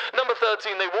dickheads. Number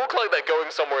 13, they walk like they're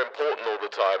going somewhere important all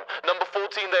the time. Number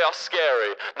 14, they are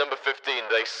scary. Number 15,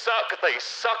 they suck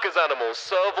as animals.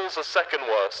 Servals are second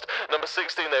worst. Number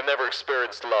 16, they've never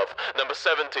experienced love. Number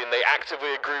 17, they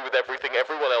actively agree with everything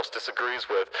everyone else disagrees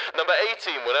with. Number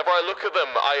 18, whenever I look at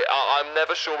them, I'm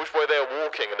never sure which way they are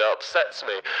walking and it upsets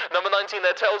me. Number 19,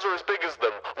 their tails are as big as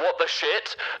them. What the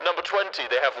shit? Number 20,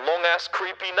 they have long ass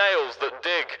creepy nails that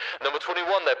dig. Number 21,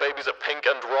 their babies are pink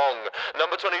and wrong.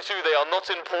 Number 22, they are not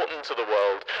important to the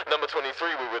world. Number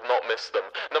 23, we would not miss them.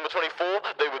 Number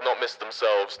 24, they would not miss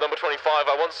themselves. Number 25,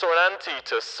 I once saw an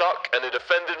anteater suck and it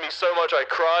offended me so much I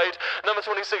cried. Number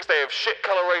 26, they have shit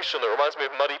coloration that reminds me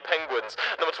of muddy penguins.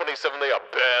 Number 27, they are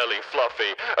barely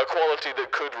fluffy, a quality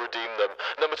that could redeem them.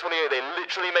 Number 28, they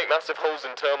literally make massive holes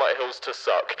in termite hills to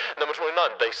suck. Number 29,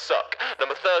 they suck.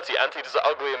 Number 30, anteaters are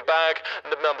ugly and bag.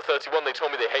 Number 31, they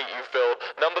told me they hate you, Phil.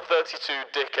 Number 32,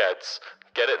 dickheads.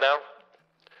 Get it now?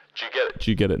 Do you get it?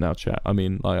 Do you get it now, chat? I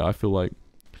mean, I feel like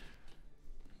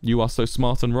you are so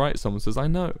smart and right. Someone says, I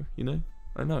know, you know,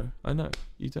 I know.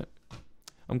 You don't.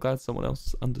 I'm glad someone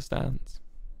else understands.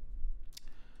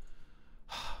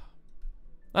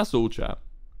 That's all, chat.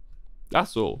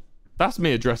 That's all. That's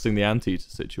me addressing the anteater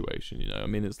situation, you know. I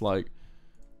mean, it's like,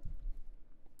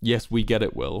 yes, we get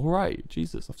it, Will. All right,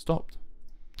 Jesus, I've stopped.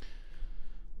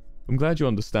 I'm glad you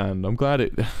understand. I'm glad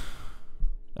it...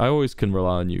 I always can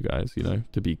rely on you guys, you know,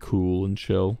 to be cool and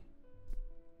chill.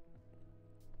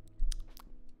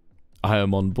 I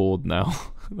am on board now.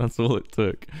 That's all it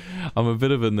took. I'm a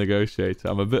bit of a negotiator.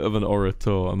 I'm a bit of an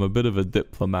orator. I'm a bit of a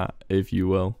diplomat, if you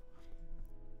will.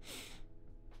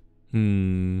 What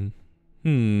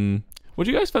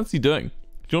do you guys fancy doing?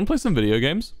 Do you want to play some video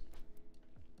games?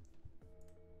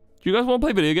 Do you guys want to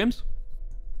play video games?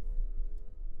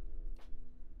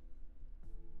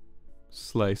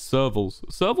 Slay. Servals.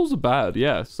 Servals are bad,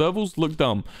 yeah. Servals look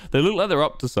dumb. They look like they're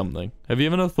up to something. Have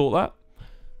you ever thought that?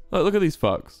 Look at these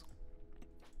fucks.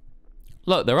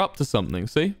 Look, they're up to something,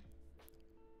 see?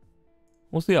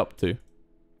 What's he up to?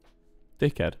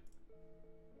 Dickhead.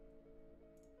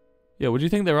 Yeah, what do you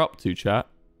think they're up to, chat?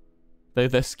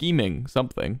 They're scheming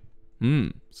something.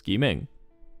 Scheming.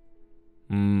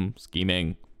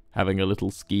 Scheming. Having a little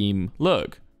scheme.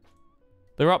 Look.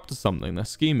 They're up to something. They're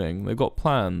scheming. They've got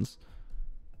plans.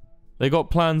 They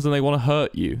got plans and they want to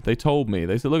hurt you. They told me.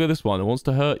 They said, look at this one. It wants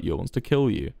to hurt you. It wants to kill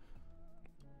you.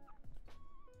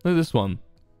 Look at this one.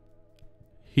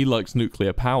 He likes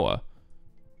nuclear power.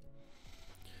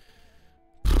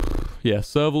 Yeah,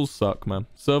 servals suck, man.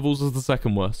 Servals is the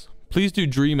second worst. Please do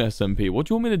Dream SMP. What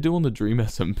do you want me to do on the Dream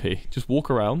SMP? Just walk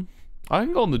around? I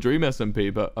can go on the Dream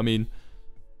SMP, but, I mean...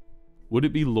 Would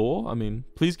it be lore? I mean,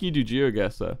 please can you do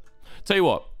GeoGuessr? Tell you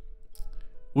what.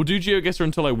 We'll do GeoGuessr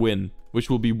until I win, which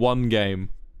will be one game.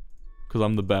 Because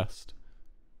I'm the best.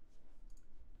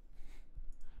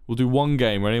 We'll do one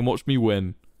game. Ready? And watch me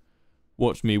win.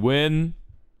 Watch me win.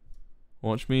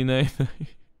 Watch me nay.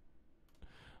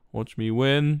 Watch me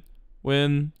win.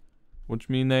 Win. Watch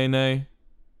me nay nay.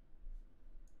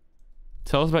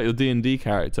 Tell us about your D&D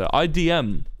character. I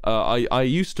DM. I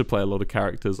used to play a lot of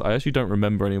characters. I actually don't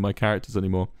remember any of my characters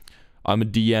anymore. I'm a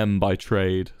DM by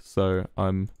trade, so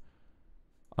I'm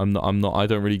not. I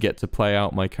don't really get to play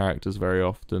out my characters very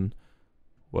often.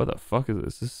 What the fuck is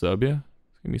this? Is this Serbia?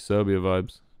 It's giving me Serbia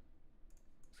vibes.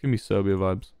 It's giving me Serbia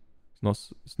vibes.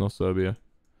 It's not Serbia.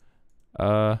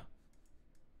 I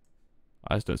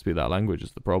just don't speak that language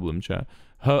is the problem, chat.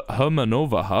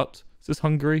 Hermanova Hut. Is this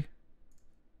Hungary?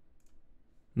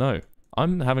 No.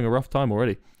 I'm having a rough time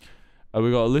already.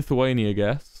 We got a Lithuania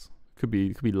guess. Could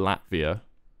be Latvia.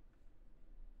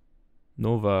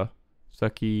 Nova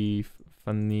Saki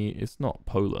Fani. It's not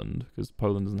Poland, because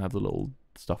Poland doesn't have the little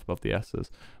stuff above the S's.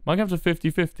 Might have to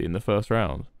 50-50 in the first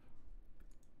round.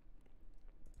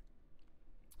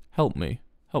 Help me.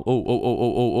 Help.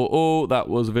 Oh, that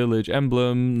was village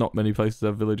emblem. Not many places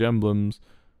have village emblems.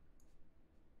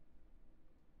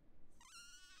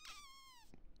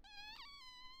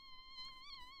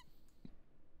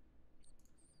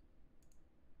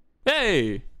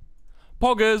 Hey!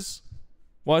 Poggers!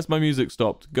 Why is my music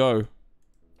stopped? Go.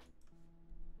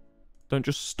 Don't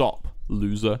just stop,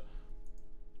 loser.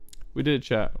 We did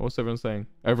chat. What's everyone saying?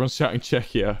 Everyone's shouting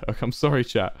Czechia. Okay, I'm sorry,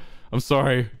 chat. I'm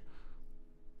sorry.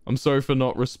 I'm sorry for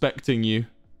not respecting you.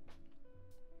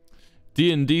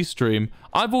 D&D stream.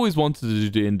 I've always wanted to do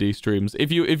D&D streams.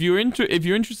 If you're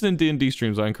interested in D&D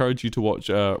streams, I encourage you to watch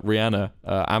Rihanna,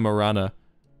 Amarana,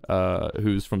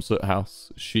 who's from Soot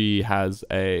House. She has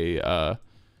a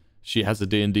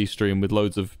D&D stream with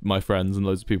loads of my friends and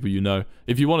loads of people you know.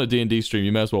 If you want a D&D stream,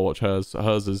 you may as well watch hers.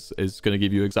 Hers is going to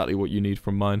give you exactly what you need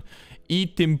from mine.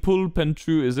 Itimpul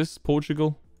Pentru. Is this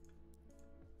Portugal?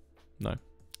 No.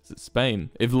 Is it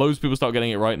Spain? If loads of people start getting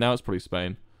it right now, it's probably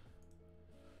Spain.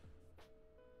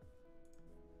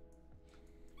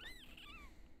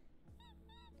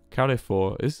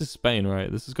 Carrefour. This is Spain,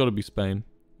 right? This has got to be Spain.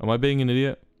 Am I being an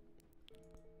idiot?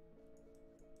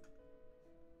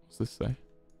 What's this say?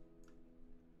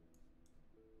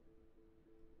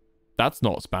 That's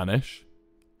not Spanish.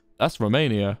 That's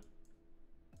Romania.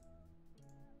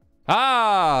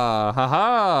 Ah!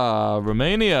 Haha!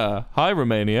 Romania. Hi,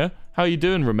 Romania. How you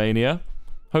doing, Romania?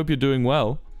 Hope you're doing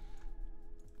well.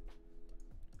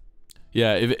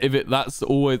 Yeah,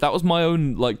 that was my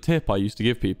own like tip I used to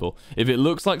give people. If it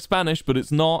looks like Spanish but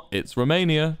it's not, it's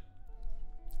Romania.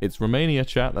 It's Romania,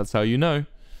 chat. That's how you know.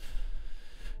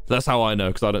 That's how I know,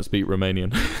 because I don't speak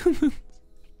Romanian.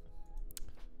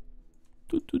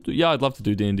 Yeah, I'd love to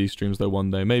do D&D streams though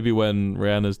one day. Maybe when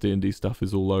Rihanna's D&D stuff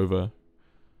is all over.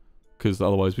 Because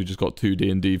otherwise we just got two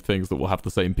D&D things that will have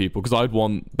the same people. Because I'd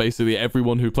want basically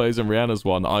everyone who plays in Rihanna's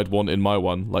one, I'd want in my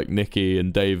one. Like Nikki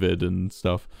and David and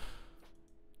stuff.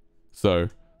 So,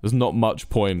 there's not much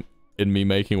point in me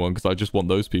making one because I just want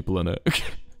those people in it.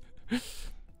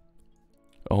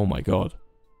 Oh my god.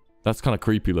 That's kind of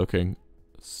creepy looking.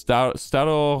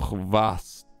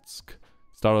 Starovatsk.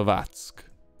 Starovatsk.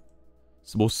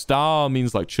 Well, star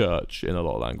means like church in a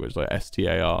lot of language, like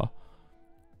S-T-A-R.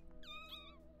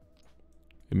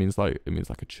 It means like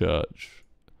a church.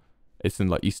 It's in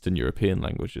like Eastern European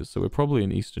languages, so we're probably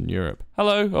in Eastern Europe.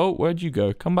 Hello. Oh, where'd you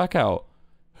go? Come back out.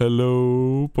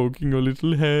 Hello, poking your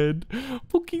little head.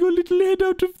 Poking your little head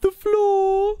out of the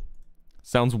floor.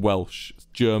 Sounds Welsh. It's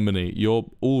Germany.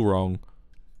 You're all wrong.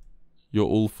 You're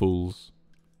all fools.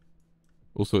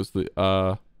 Also, it's the,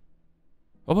 oh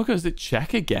my god, is it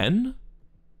Czech again?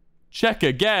 Czech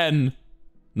again!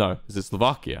 No, is it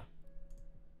Slovakia?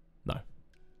 No.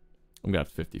 I'm gonna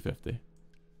have 50-50.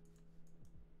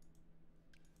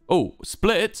 Oh,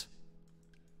 split!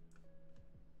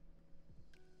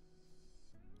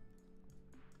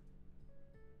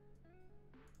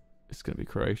 It's gonna be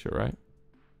Croatia, right?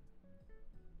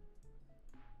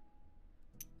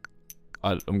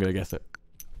 I'm gonna guess it.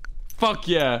 Fuck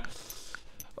yeah!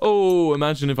 Oh,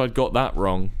 imagine if I'd got that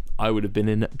wrong. I would have been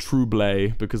in trouble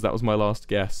because that was my last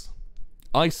guess.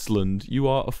 Iceland, you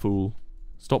are a fool.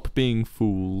 Stop being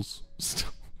fools.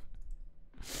 Stop.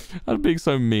 I'm being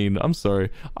so mean. I'm sorry.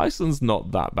 Iceland's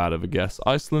not that bad of a guess.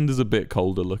 Iceland is a bit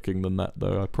colder looking than that,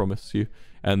 though, I promise you.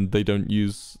 And they don't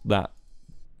use that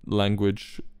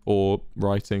language or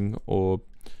writing or...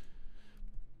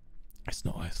 It's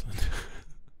not Iceland.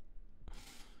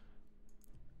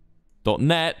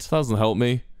 .net. That doesn't help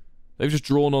me. They've just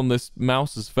drawn on this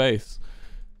mouse's face.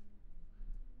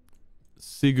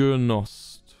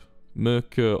 Sigurnost.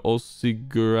 Mercur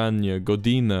Osigurania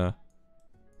Godina.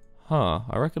 Huh,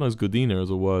 I recognize Godina as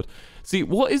a word. See,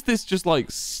 what is this just like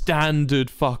standard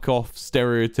fuck off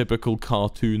stereotypical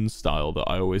cartoon style that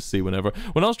I always see when I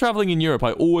was traveling in Europe,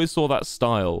 I always saw that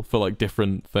style for like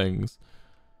different things.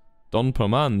 Don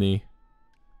Pomani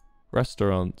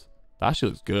restaurant. That actually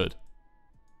looks good.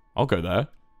 I'll go there.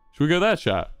 Should we go there,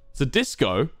 chat? It's a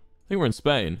disco. I think we're in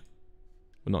Spain.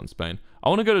 We're not in Spain. I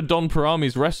want to go to Don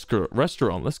Parami's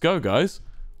restaurant. Let's go, guys.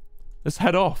 Let's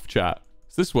head off, chat.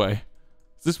 It's this way.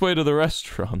 It's this way to the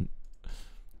restaurant.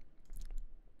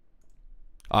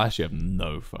 I actually have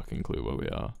no fucking clue where we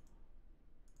are.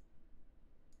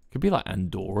 Could be like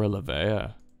Andorra la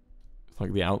Vella. It's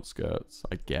like the outskirts,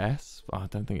 I guess. I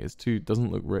don't think it's too...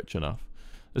 Doesn't look rich enough.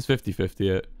 Let's 50-50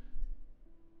 it.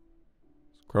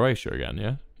 It's Croatia again,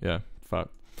 yeah? Yeah, fuck.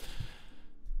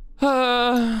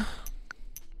 Fun.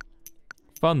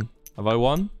 Have I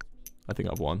won? I think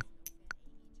I've won.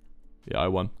 Yeah, I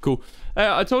won. Cool. Hey,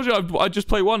 I told you I'd just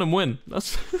play one and win.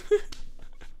 That's...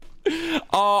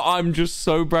 Oh, I'm just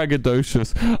so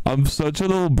braggadocious. I'm such a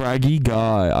little braggy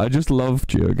guy. I just love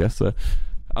GeoGuessr.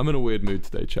 I'm in a weird mood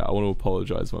today, chat. I want to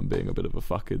apologize if I'm being a bit of a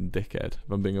fucking dickhead. If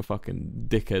I'm being a fucking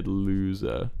dickhead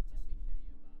loser.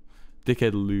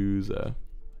 Dickhead loser.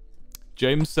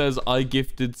 James says, I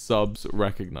gifted subs,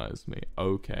 recognize me.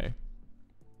 Okay.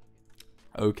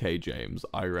 Okay, James.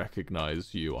 I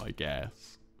recognize you, I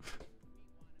guess.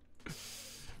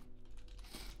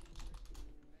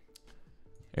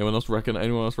 Anyone else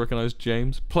recognize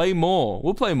James? Play more.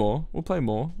 We'll play more. We'll play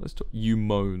more. Let's talk. You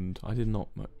moaned. I did not.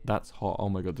 That's hot. Oh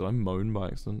my god. Did I moan by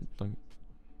accident? Don't.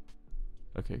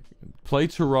 Okay. Play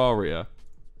Terraria.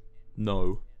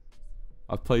 No.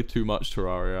 I've played too much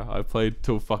Terraria. I've played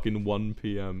till fucking 1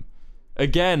 PM.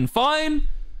 Again. Fine.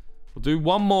 We'll do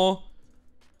one more.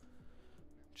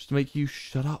 Just to make you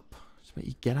shut up. Just to make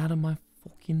you get out of my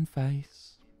fucking face.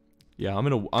 Yeah,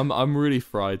 I'm really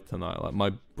fried tonight. Like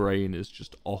my brain is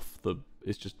just off the...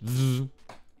 It's just...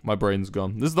 My brain's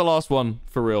gone. This is the last one,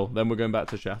 for real. Then we're going back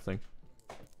to chatting.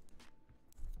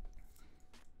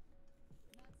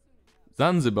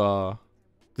 Zanzibar.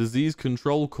 Disease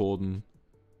control cordon.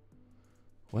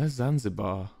 Where's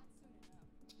Zanzibar?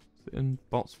 Is it in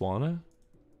Botswana?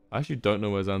 I actually don't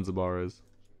know where Zanzibar is.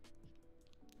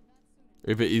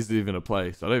 If it is even a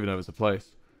place. I don't even know if it's a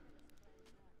place.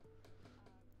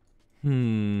 Is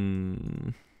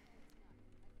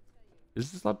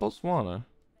this like Botswana?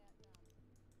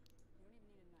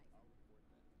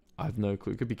 I have no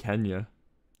clue. It could be Kenya.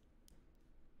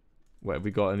 Wait, have we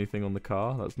got anything on the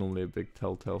car? That's normally a big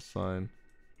telltale sign.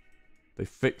 They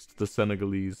fixed the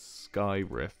Senegalese sky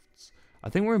rifts. I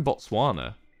think we're in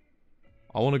Botswana.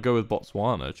 I want to go with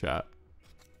Botswana, chat.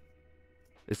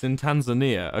 It's in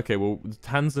Tanzania. Okay, well,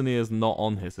 Tanzania's not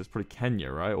on here, so it's probably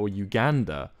Kenya, right? Or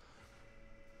Uganda.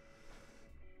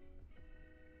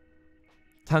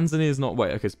 Tanzania is not...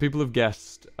 Wait, okay, so people have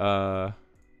guessed... people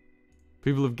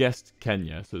have guessed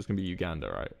Kenya, so it's going to be Uganda,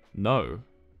 right? No.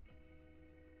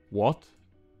 What?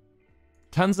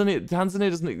 Tanzania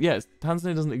doesn't... Yeah,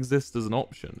 Tanzania doesn't exist as an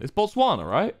option. It's Botswana,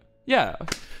 right? Yeah.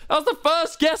 That was the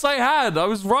first guess I had! I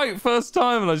was right first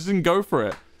time, and I just didn't go for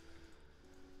it.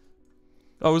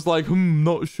 I was like,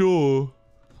 not sure.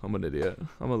 I'm an idiot.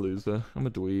 I'm a loser. I'm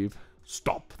a dweeb.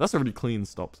 Stop. That's a really clean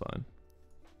stop sign.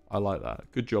 I like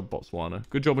that. Good job, Botswana.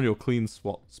 Good job on your clean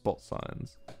spot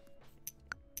signs.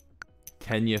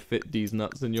 Can you fit these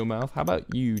nuts in your mouth? How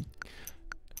about you?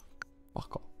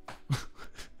 Fuck off.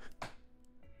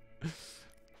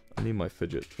 I need my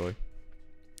fidget toy.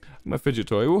 My fidget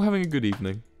toy. We're having a good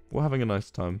evening. We're having a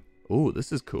nice time. Oh,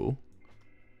 this is cool.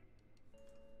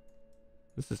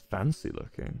 This is fancy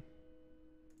looking.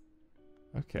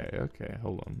 Okay, okay.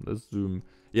 Hold on. Let's zoom.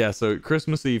 Yeah, so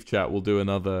Christmas Eve chat, we'll do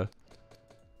another...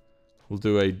 We'll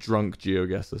do a drunk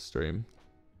GeoGuessr stream.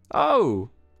 Oh!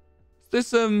 Is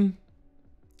this,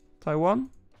 Taiwan?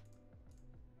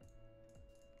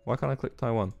 Why can't I click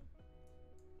Taiwan?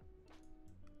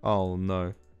 Oh,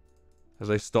 no. Have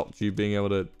they stopped you being able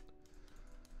to...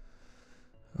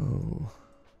 Oh.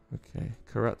 Okay.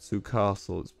 Karatsu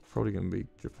Castle. It's probably going to be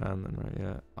Japan then, right?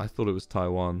 Yeah. I thought it was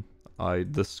Taiwan.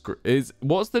 The script is...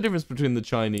 What's the difference between the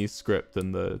Chinese script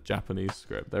and the Japanese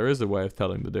script? There is a way of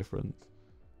telling the difference.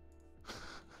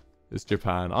 It's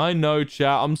Japan. I know,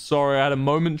 chat. I'm sorry. I had a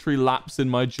momentary lapse in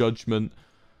my judgment.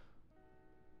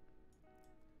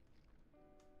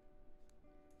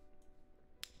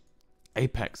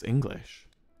 Apex English.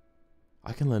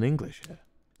 I can learn English here.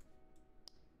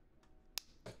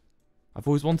 I've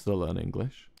always wanted to learn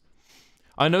English.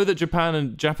 I know that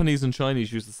Japanese and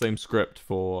Chinese use the same script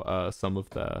for some of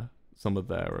their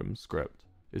script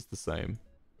is the same.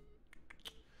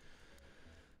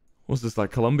 What's this,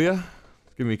 like Colombia?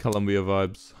 Give me Colombia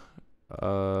vibes.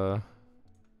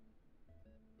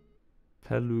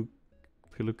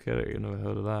 Peluqueria, you never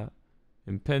heard of that.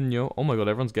 Empeño. Oh my god,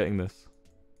 everyone's getting this.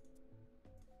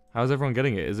 How's everyone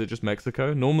getting it? Is it just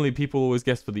Mexico? Normally people always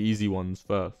guess for the easy ones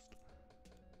first.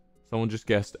 Someone just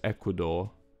guessed Ecuador.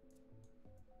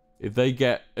 If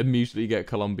they immediately get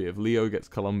Colombia. If Leo gets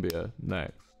Colombia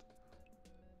next.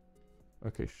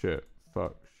 Okay, shit.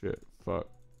 Fuck. Shit. Fuck.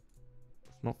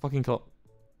 It's not fucking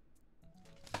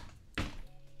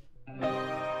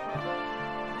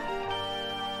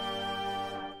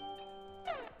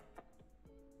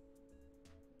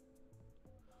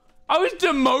I was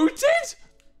demoted?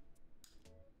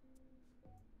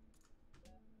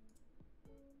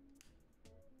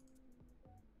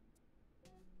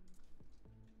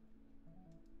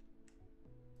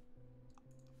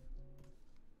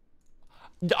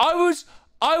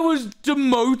 I was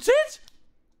demoted?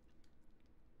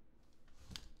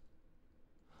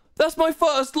 That's my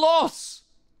first loss.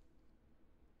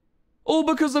 All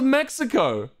because of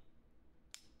Mexico.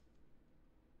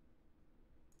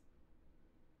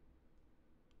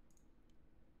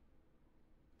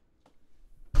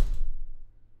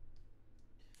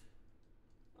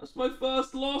 That's my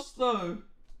first loss, though.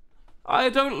 I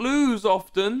don't lose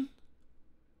often.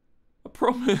 I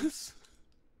promise.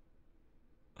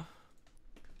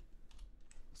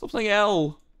 Stop saying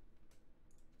L.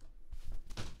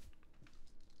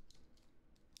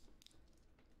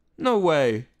 No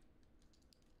way.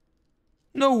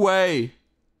 No way.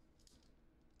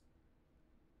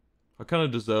 I kind of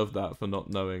deserve that for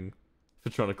not knowing, for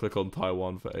trying to click on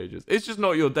Taiwan for ages. It's just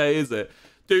not your day, is it?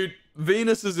 Dude,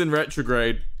 Venus is in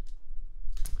retrograde.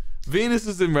 Venus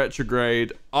is in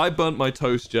retrograde. I burnt my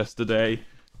toast yesterday.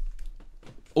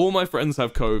 All my friends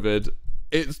have COVID.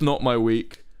 It's not my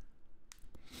week.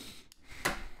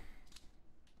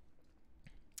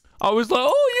 I was like,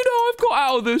 oh, I've got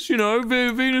out of this,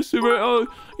 Venus,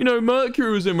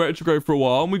 Mercury was in retrograde for a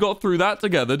while, and we got through that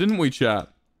together, didn't we, chat?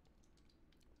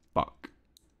 Fuck.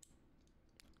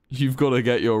 You've got to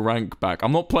get your rank back.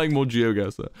 I'm not playing more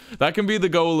GeoGuessr. That can be the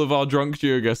goal of our drunk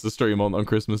GeoGuessr stream on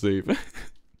Christmas Eve.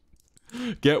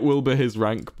 Get Wilbur his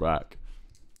rank back.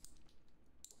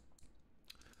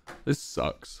 This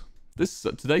sucks.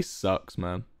 Today sucks,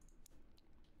 man.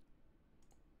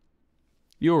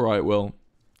 You alright, Will?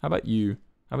 How about you?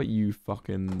 How about you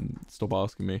fucking stop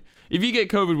asking me? If you get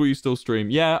COVID, will you still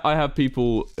stream? Yeah, I have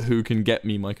people who can get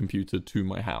me my computer to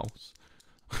my house.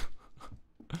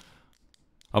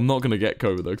 I'm not going to get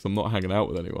COVID, though, because I'm not hanging out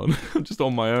with anyone. I'm just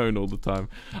on my own all the time.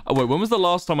 Oh, wait, when was the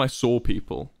last time I saw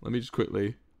people? Let me just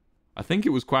quickly... I think it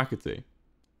was Quackity.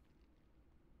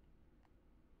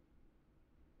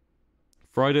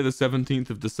 Friday the 17th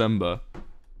of December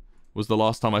was the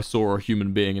last time I saw a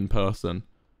human being in person.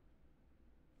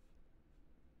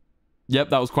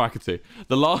 Yep, that was Quackity.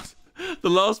 The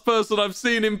last person I've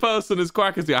seen in person is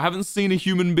Quackity. I haven't seen a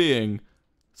human being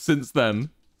since then.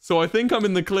 So I think I'm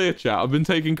in the clear, chat. I've been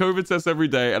taking COVID tests every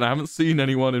day and I haven't seen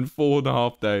anyone in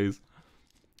 4.5 days.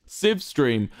 Civ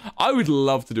stream. I would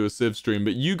love to do a Civ stream,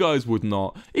 but you guys would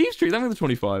not. Eve stream, I'm the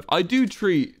 25. I do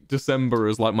treat December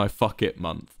as like my fuck it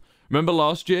month. Remember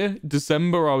last year?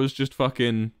 December, I was just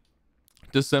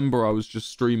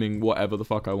streaming whatever the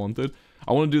fuck I wanted.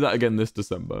 I want to do that again this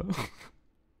December.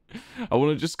 I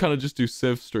want to just kind of just do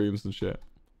Civ streams and shit.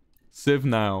 Civ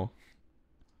now.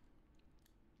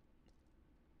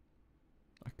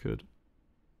 I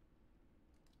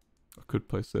could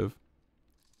play Civ.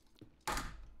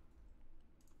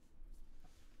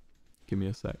 Give me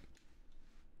a sec.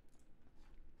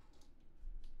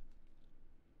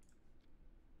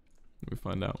 Let me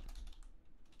find out.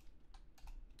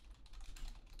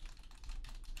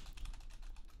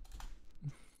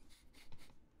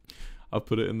 I'll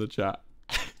put it in the chat.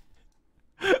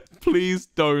 Please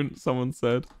don't, someone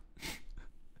said.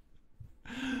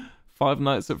 Five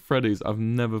Nights at Freddy's. I've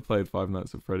never played Five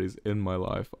Nights at Freddy's in my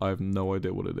life. I have no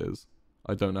idea what it is.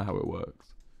 I don't know how it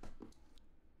works.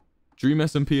 Dream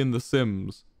SMP in The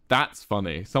Sims. That's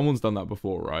funny. Someone's done that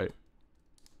before, right?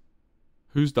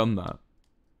 Who's done that?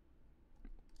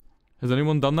 Has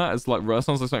anyone done that? It's like, that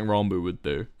sounds like something Rambo would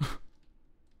do.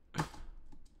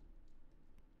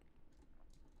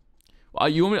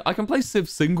 You want me? I can play Civ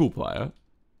single player.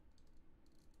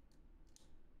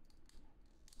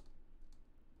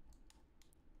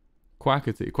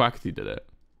 Quackity did it.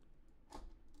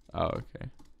 Oh,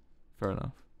 okay. Fair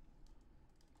enough.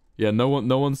 Yeah, no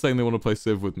one's saying they want to play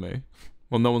Civ with me.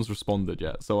 Well, no one's responded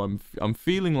yet, so I'm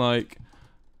feeling like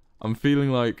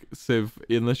Civ,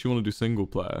 unless you want to do single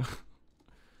player.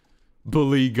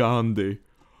 Bully Gandhi.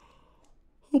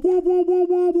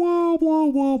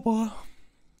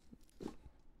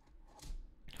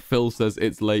 Phil says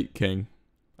it's late, King.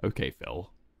 Okay, Phil.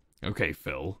 Okay,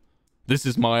 Phil. This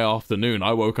is my afternoon.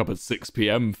 I woke up at 6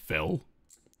 p.m, Phil.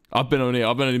 I've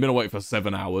only been awake for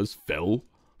 7 hours, Phil.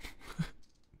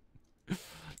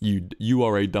 You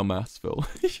are a dumbass, Phil.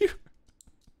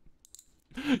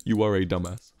 You are a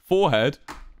dumbass. Forehead.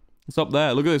 It's up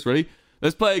there. Look at this. Ready?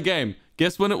 Let's play a game.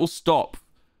 Guess when it will stop.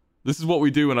 This is what we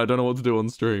do when I don't know what to do on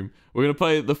stream. We're going to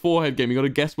play the forehead game. You got to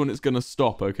guess when it's going to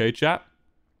stop, okay, chat?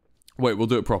 Wait, we'll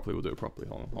do it properly. We'll do it properly.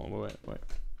 Hold on, wait.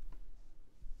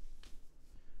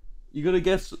 You got to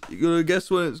guess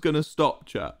when it's going to stop,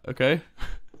 chat, okay?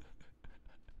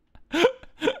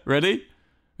 Ready?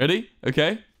 Ready?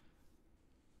 Okay.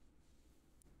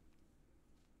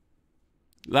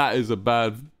 That is a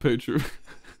bad picture.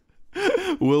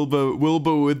 Wilbur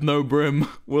with no brim.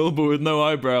 Wilbur with no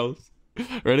eyebrows.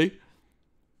 Ready?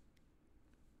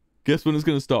 Guess when it's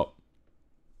gonna stop.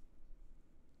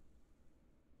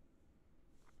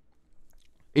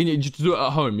 Just do it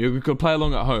at home. You can play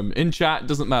along at home. In chat, it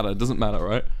doesn't matter. It doesn't matter,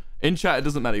 right? In chat, it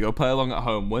doesn't matter. You gotta play along at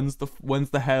home. When's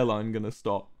the hairline gonna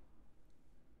stop?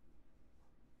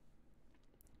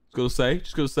 Just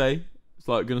gotta say. It's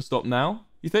like gonna stop now.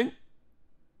 You think?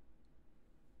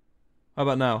 How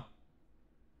about now?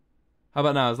 How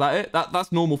about now? Is that it?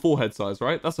 That's normal forehead size,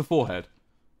 right? That's a forehead.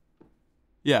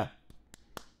 Yeah.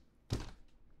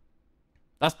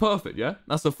 That's perfect, yeah?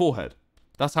 That's a forehead.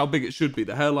 That's how big it should be.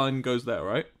 The hairline goes there,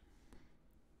 right?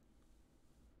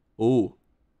 Ooh.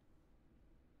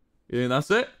 You think that's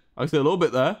it? I see a little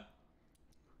bit there.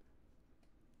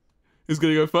 It's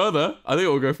gonna go further. I think it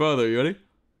will go further. You ready?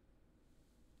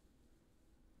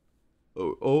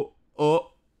 Oh.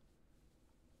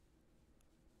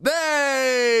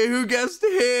 Hey! Who guessed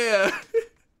here?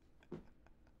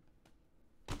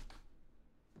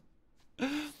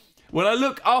 When I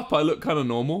look up, I look kind of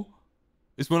normal.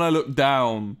 It's when I look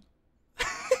down.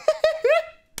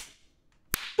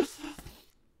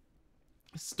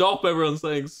 Stop, everyone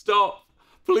saying stop.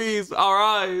 Please, our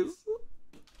eyes.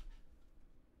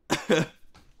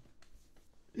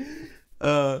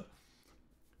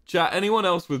 Chat, anyone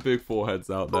else with big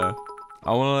foreheads out there?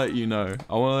 I want to let you know.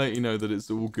 I want to let you know that it's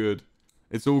all good.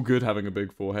 It's all good having a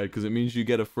big forehead because it means you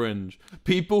get a fringe.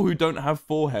 People who don't have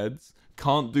foreheads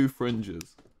can't do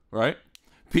fringes, right?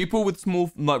 People with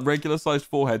small, like regular-sized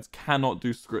foreheads cannot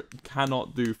do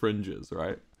fringes,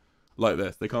 right? Like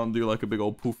this. They can't do like a big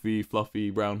old poofy, fluffy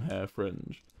brown hair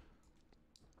fringe.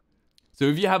 So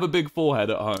if you have a big forehead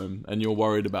at home and you're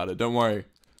worried about it, don't worry,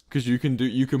 because you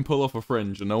can pull off a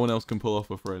fringe and no one else can pull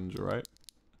off a fringe, all right?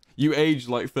 You aged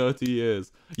like 30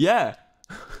 years. Yeah.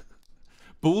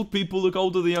 Bald people look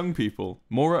older than young people.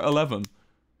 More at 11.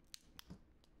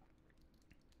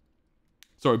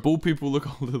 Sorry, bald people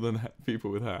look older than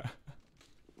people with hair.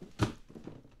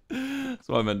 That's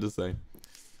what I meant to say.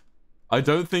 I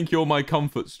don't think you're my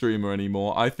comfort streamer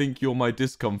anymore. I think you're my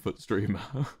discomfort streamer.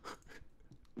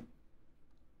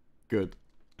 Good.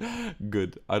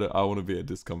 Good. I want to be a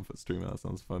discomfort streamer. That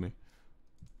sounds funny.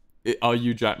 Are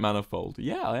you Jack Manifold?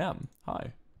 Yeah, I am.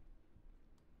 Hi.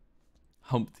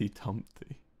 Humpty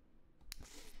Dumpty.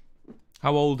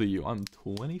 How old are you? I'm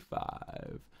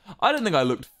 25. I don't think I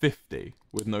looked 50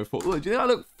 with no forehead. Look, do you think I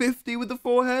look 50 with the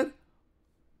forehead?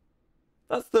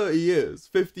 That's 30 years.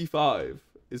 55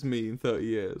 is me in 30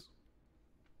 years.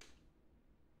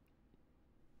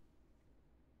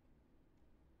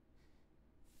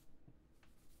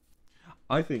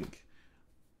 I think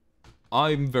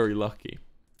I'm very lucky.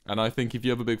 And I think if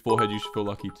you have a big forehead, you should feel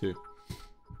lucky too.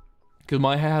 Because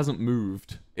my hair hasn't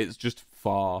moved. It's just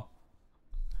far.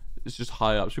 It's just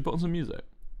high up. Should we put on some music?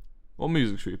 What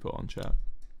music should we put on, chat?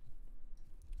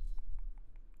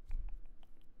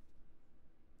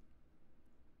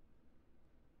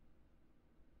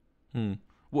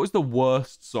 What is the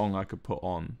worst song I could put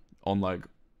on like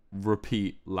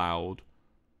repeat loud?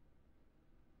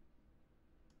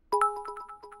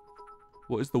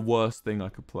 What is the worst thing I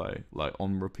could play like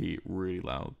on repeat really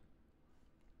loud?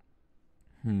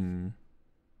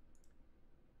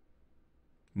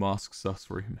 Mask Sus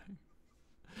remix.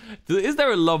 Is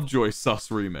there a Lovejoy Sus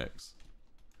remix?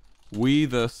 We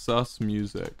the Sus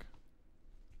Music.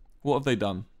 What have they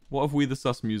done? What have We the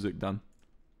Sus Music done?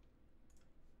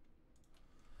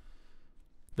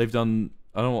 They've done,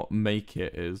 I don't know what Make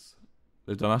It is.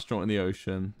 They've done Astronaut in the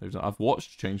Ocean. They've done, I've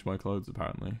watched Change My Clothes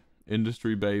apparently.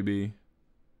 Industry Baby.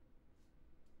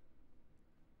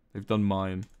 They've done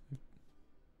Mine.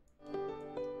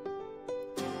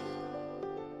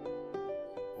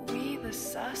 We the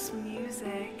Sus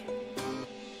Music.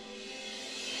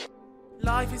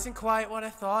 Life isn't quite what I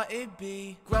thought it'd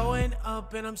be. Growing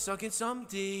up and I'm stuck in some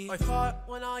D. I thought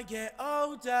when I get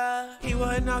older, he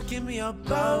would not give me a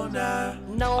boner.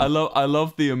 No. I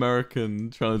love the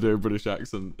American trying to do a British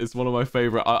accent. It's one of my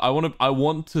favorite. I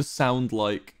want to sound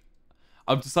like.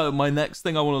 I've decided my next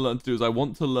thing I want to learn to do is I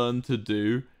want to learn to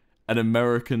do an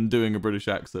American doing a British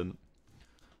accent.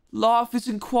 Life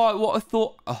isn't quite what I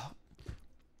thought.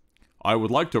 I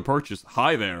would like to purchase.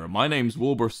 Hi there, my name's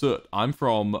Wilbur Soot. I'm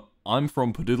from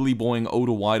Padiddly Boing,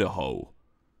 Idaho.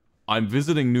 I'm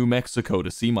visiting New Mexico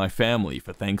to see my family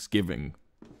for Thanksgiving.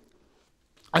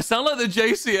 I sound like the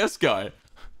JCS guy.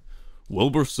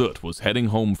 Wilbur Soot was heading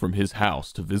home from his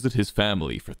house to visit his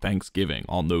family for Thanksgiving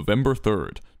on November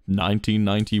 3rd,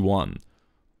 1991.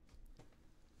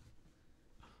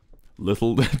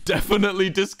 Little, definitely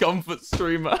discomfort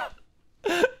streamer.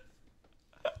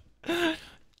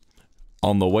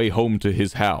 On the way home to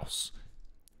his house,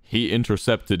 he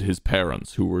intercepted his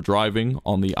parents who were driving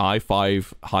on the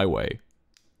I-5 highway.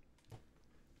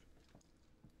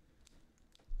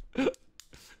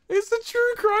 It's a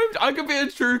true crime. I could be a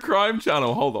true crime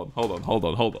channel. Hold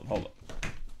on.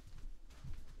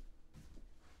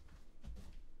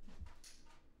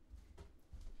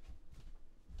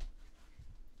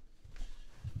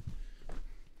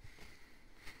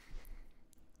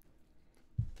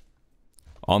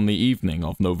 On the evening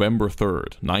of November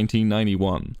 3rd,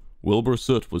 1991, Wilbur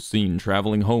Soot was seen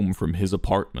traveling home from his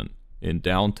apartment in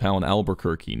downtown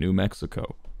Albuquerque, New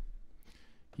Mexico.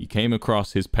 He came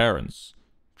across his parents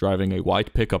driving a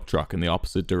white pickup truck in the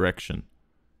opposite direction.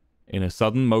 In a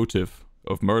sudden motive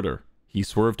of murder, he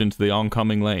swerved into the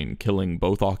oncoming lane, killing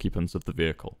both occupants of the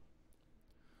vehicle.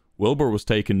 Wilbur was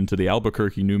taken into the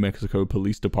Albuquerque, New Mexico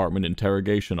Police Department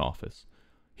interrogation office.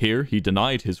 Here, he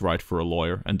denied his right for a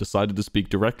lawyer and decided to speak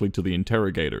directly to the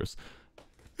interrogators.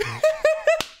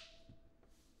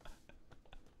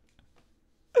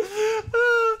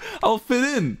 I'll fit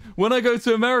in. When I go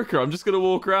to America, I'm just going to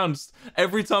walk around.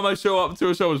 Every time I show up to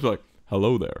a show, I'll just be like,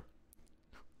 hello there.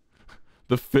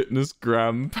 The Fitness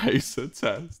Gram Pacer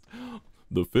Test.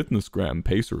 The Fitness Gram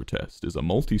Pacer Test is a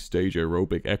multi-stage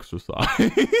aerobic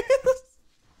exercise.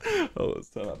 Oh, let's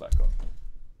turn that back on.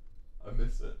 I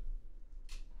miss it.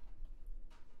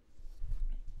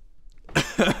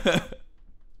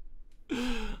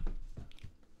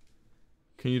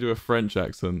 Can you do a French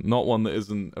accent? Not one that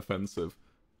isn't offensive.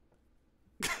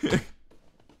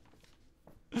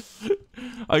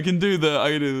 I can do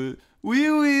the Oui,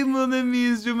 oui, mon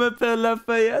ami, je m'appelle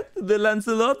Lafayette, de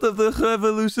Lancelot of the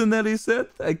Revolutionary Set.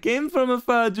 I came from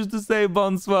afar just to say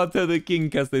bonsoir to the King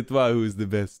Casse-toi, who is the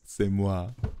best, c'est moi.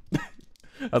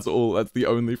 That's all, that's the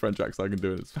only French accent I can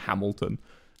do, and it's Hamilton.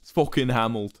 It's fucking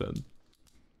Hamilton.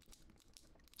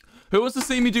 Who wants to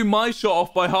see me do my shot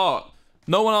off by heart?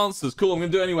 No one answers. Cool, I'm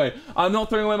gonna do it anyway. I'm not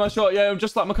throwing away my shot. Yeah, I'm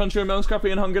just like my country. I'm young,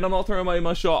 scrappy, and hungry. I'm not throwing away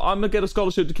my shot. I'm gonna get a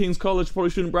scholarship to King's College.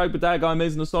 Probably shouldn't brag, but that guy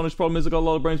amazing, astonished. Problem is, I got a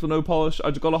lot of brains but no polish. I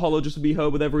just gotta holler just to be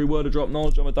heard with every word. I drop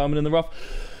knowledge. I'm a diamond in the rough.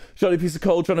 Shiny piece of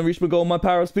coal trying to reach my goal. My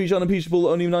power of speech unimpeachable.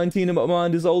 Only 19 and my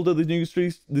mind is older. This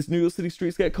New York City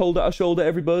streets get colder. I shoulder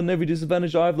every burden, every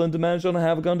disadvantage I've learned to manage on. I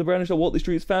have a gun to brandish. I walk these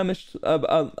streets famished.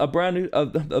 A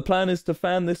plan is to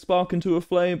fan this spark into a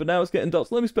flame, but now it's getting dark.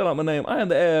 So let me spell out my name. I am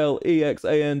the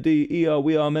ALEXANDER.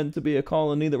 We are meant to be a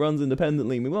colony that runs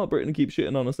independently. Meanwhile, Britain keeps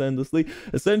shitting on us endlessly.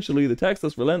 Essentially, they tax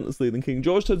us relentlessly. Then King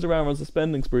George turns around and runs a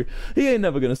spending spree. He ain't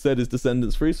never gonna set his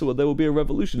descendants free, so there will be a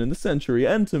revolution in this century.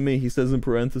 And to me, he says in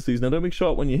parentheses, now don't be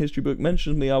shocked when your history book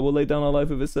mentions me. I will lay down our life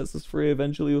if it sets us free.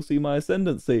 Eventually you'll see my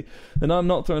ascendancy. And I'm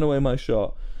not throwing away my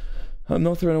shot. I'm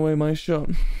not throwing away my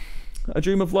shot. I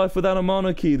dream of life without a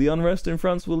monarchy. The unrest in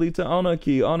France will lead to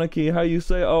anarchy. Anarchy, how you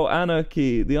say? Oh,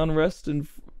 anarchy. The unrest in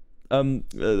when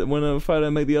I fight, I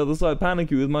make the other side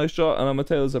panicky with my shot, and I'm a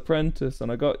tailor's apprentice,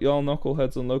 and I got y'all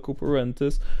knuckleheads on local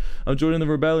parentis. I'm joining the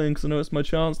rebellion because I know it's my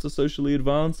chance to socially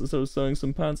advance. Instead of sewing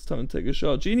some pants, time to take a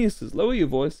shot. Geniuses, lower your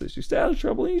voices. You stay out of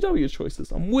trouble and you know your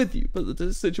choices. I'm with you, but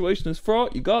the situation is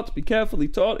fraught. You got to be carefully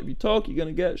taught. If you talk, you're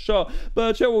gonna get shot.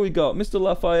 But check what we got. Mr.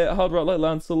 Lafayette, hard right like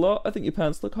Lancelot. I think your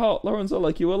pants look hot. Lawrence, I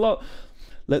like you a lot.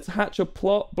 Let's hatch a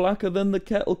plot blacker than the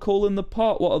kettle calling the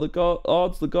pot. What are the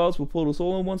odds the gods will put us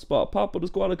all in one spot? Pop with a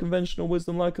squad of conventional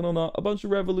wisdom, like it or not. A bunch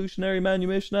of revolutionary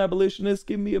manumission abolitionists.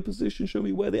 Give me a position, show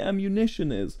me where the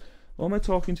ammunition is. Or am I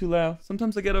talking too loud?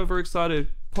 Sometimes I get overexcited.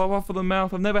 Pop off of the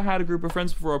mouth. I've never had a group of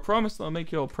friends before. I promise I'll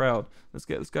make you all proud. Let's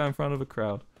get this guy in front of a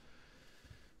crowd.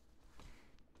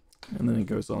 And then it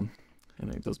goes on.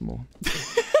 And then it does more.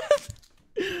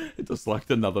 It does like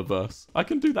another verse. I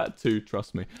can do that too,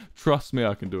 trust me. Trust me,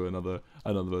 I can do another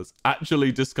verse.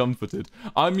 Actually discomforted.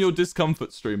 I'm your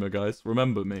discomfort streamer, guys.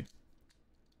 Remember me.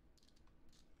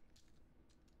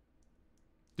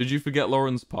 Did you forget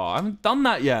Lauren's part? I haven't done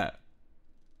that yet.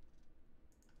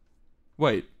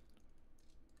 Wait.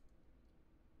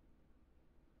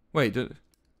 Wait, I'm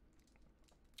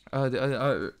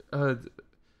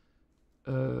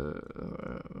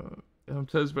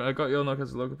Tesbert, I got your knock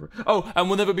as a local. Oh, and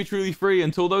we'll never be truly free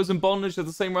until those in bondage have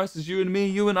the same rights as you and me.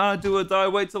 You and I do or die.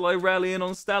 Wait till I rally in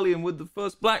on Stallion with the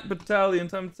 1st Black Battalion.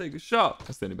 Time to take a shot.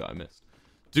 That's the only bit I missed.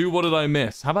 Do what did I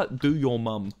miss? How about do your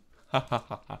mum?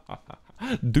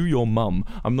 Do your mum.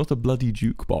 I'm not a bloody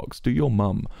jukebox. Do your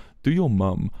mum. Do your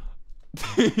mum.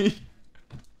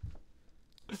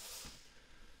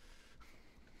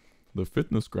 The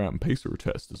Fitness Gram Pacer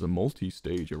test is a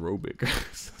multi-stage aerobic.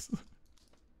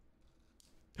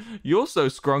 You're so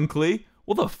scrunkly.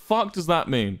 What the fuck does that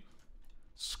mean?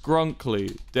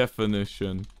 Scrunkly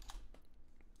definition.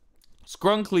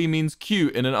 Scrunkly means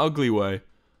cute in an ugly way.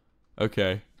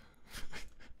 Okay.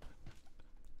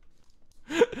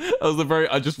 That was the very...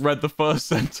 I just read the first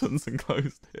sentence and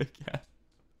closed it again.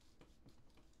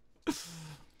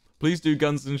 Please do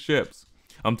guns and ships.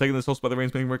 I'm taking this horse by the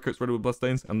reins, making red coats ready with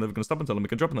bloodstains. I'm never going to stop until I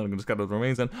make a drop, and then I'm going to scatter the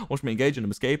remains. And watch me engage in them,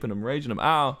 escape, and I'm raging them.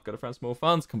 Ow! Got to find some more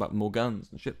funds. Come back with more guns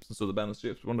and ships. And so the band of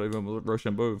ships, one day with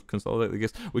Rochambeau, consolidate the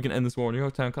gifts. We can end this war in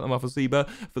your town, cut them off a Zebra.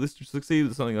 For this to succeed,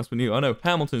 there's something else we knew. I know.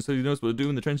 Hamilton, so he knows what to do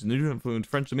in the trenches. And you don't fluent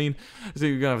French, I mean. So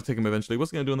you're going to have to take him eventually. What's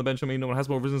he going to do on the bench? I mean, no one has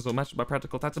more resistance or matched by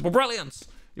practical tactical brilliance.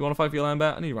 You want to fight for your land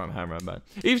back? I need to write my hand around back.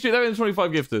 Eve Street, they're in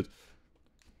 25 gifted.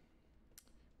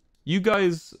 You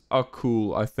guys are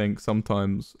cool, I think,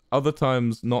 sometimes. Other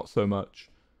times, not so much.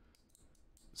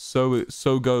 So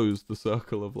goes the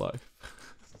circle of life.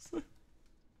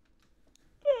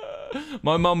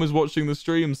 My mum is watching the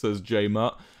stream, says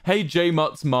J-Mutt. Hey,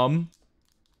 J-Mutt's mum.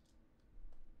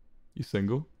 You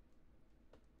single?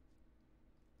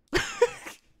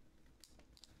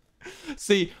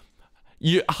 See,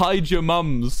 you hide your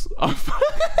mums.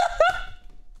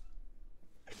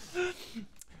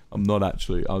 I'm not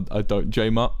actually. I don't.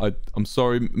 J-Mutt. I'm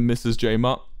sorry, Mrs.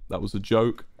 J-Mutt. That was a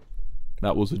joke.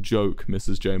 That was a joke,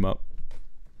 Mrs. J-Mutt.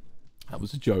 That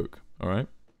was a joke. All right.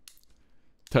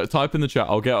 Type in the chat.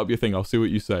 I'll get up your thing. I'll see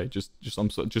what you say. Just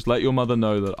let your mother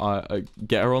know that I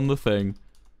get her on the thing.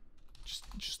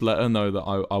 Just let her know that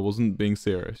I wasn't being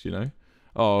serious. You know.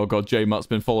 Oh God, J-Mutt's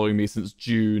been following me since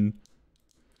June.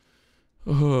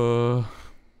 Do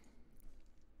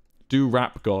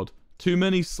rap God. Too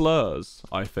many slurs,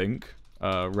 I think,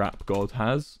 Rap God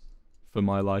has, for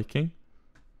my liking.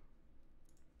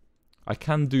 I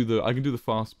can do the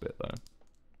fast bit though.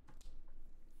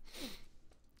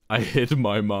 I hid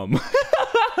my mum.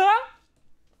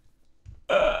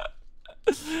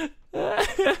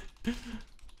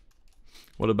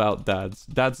 What about dads?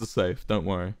 Dads are safe, don't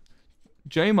worry.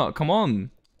 J-Mutt, come on.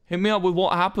 Hit me up with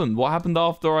what happened. What happened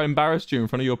after I embarrassed you in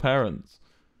front of your parents?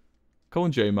 Come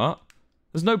on, J-Mutt.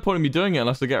 There's no point in me doing it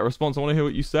unless I get a response. I want to hear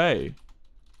what you say.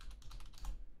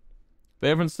 They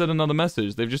haven't said another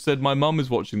message. They've just said my mum is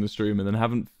watching the stream and then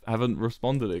haven't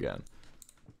responded again.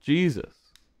 Jesus.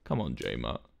 Come on,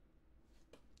 J-Mutt.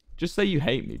 Just say you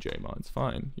hate me, J-Mutt. It's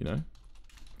fine, you know?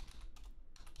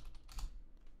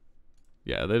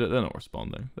 Yeah, they're not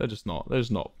responding. They're just not. They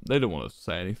don't want to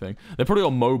say anything. They're probably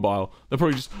on mobile. They're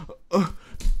probably just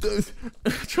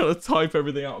trying to type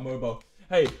everything out on mobile.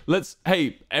 Hey,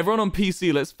 everyone on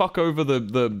PC, let's fuck over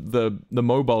the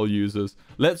mobile users.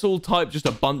 Let's all type just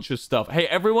a bunch of stuff. Hey,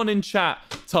 everyone in chat,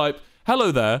 type,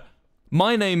 hello there.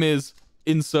 My name is,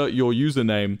 insert your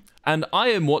username, and I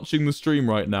am watching the stream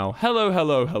right now. Hello,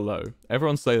 hello, hello.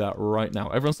 Everyone say that right now.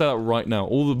 Everyone say that right now.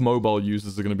 All the mobile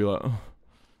users are going to be like, oh.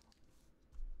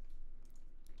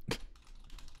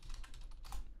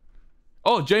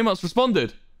 Oh, J-Mutt's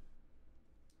responded.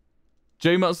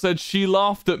 J-Mutt said, she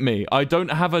laughed at me. I don't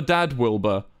have a dad,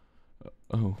 Wilbur.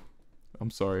 Oh,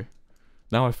 I'm sorry.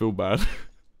 Now I feel bad.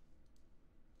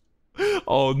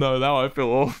 Oh no, now I feel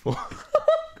awful.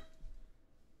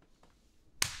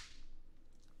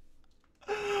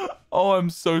 Oh, I'm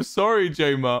so sorry,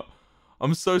 J-Mutt.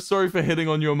 I'm so sorry for hitting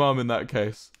on your mum in that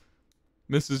case.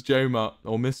 Mrs. J-Mutt,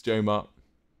 or Miss J-Mutt.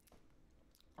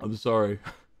 I'm sorry.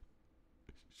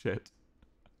 Shit.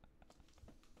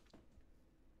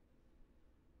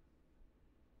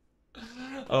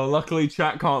 Oh, luckily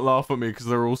chat can't laugh at me because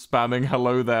they're all spamming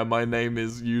hello there. My name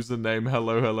is username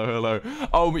hello, hello, hello.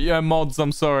 Oh, but yeah, mods,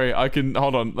 I'm sorry. I can...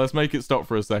 Hold on. Let's make it stop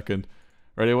for a second.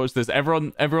 Ready? Watch this.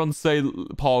 Everyone say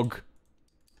Pog.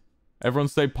 Everyone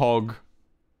say Pog.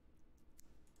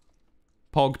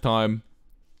 Pog time.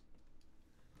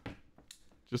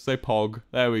 Just say Pog.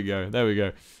 There we go. There we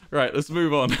go. Right, let's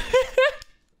move on.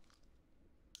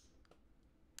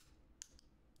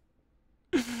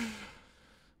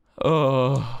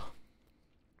 Oh.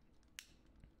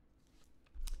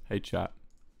 chat.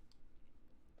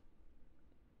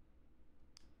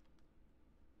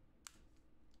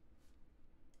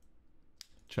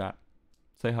 Chat.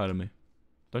 Say hi to me.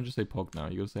 Don't just say pog now.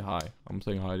 You gotta say hi. I'm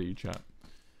saying hi to you, chat.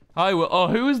 Hi, Will. Oh,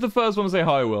 who is the first one to say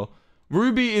hi, Will?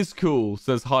 Ruby is cool,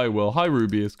 says hi, Will. Hi,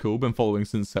 Ruby is cool. Been following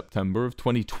since September of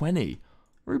 2020.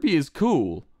 Ruby is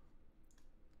cool.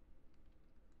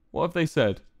 What have they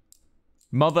said?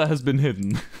 Mother has been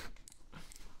hidden.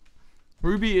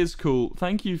 Ruby is cool.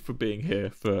 Thank you for being here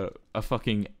for a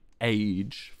fucking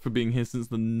age. For being here since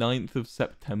the 9th of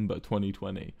September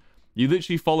 2020. You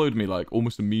literally followed me like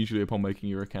almost immediately upon making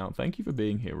your account. Thank you for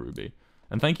being here, Ruby.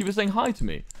 And thank you for saying hi to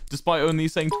me, despite only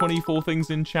saying 24 things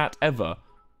in chat ever.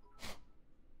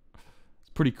 It's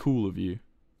pretty cool of you.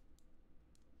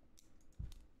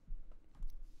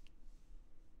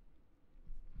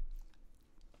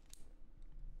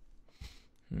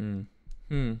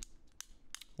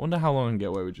 Wonder how long I can get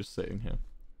away with just sitting here.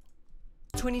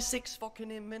 26 fucking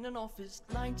him in an office.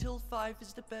 9 till 5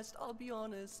 is the best, I'll be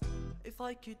honest. If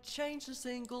I could change a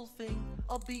single thing,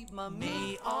 I'll beat my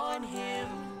me on him.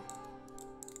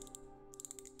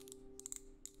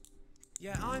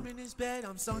 Yeah, I'm in his bed,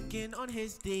 I'm sunken on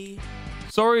his D.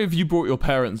 Sorry if you brought your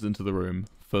parents into the room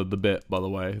for the bit, by the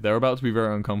way. They're about to be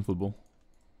very uncomfortable.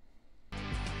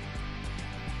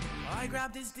 I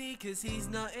grabbed his D cause he's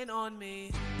nutting on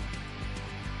me.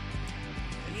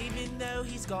 And even though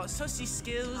he's got sussy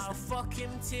skills, I'll fuck him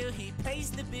till he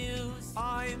pays the bills.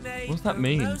 I made What's that the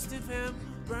mean? most of him,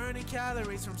 burning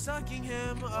calories from sucking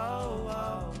him. Oh,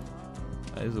 oh.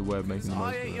 That is a way of making the most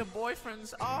I of ate it. your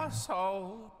boyfriend's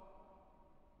asshole.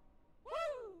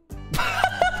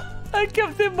 I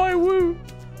kept in my woo.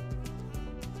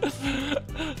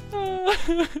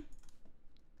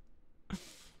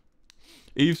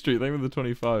 Eve Street, thank you for the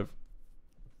 25.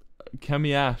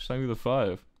 Kemi Ash, thank you for the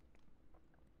 5.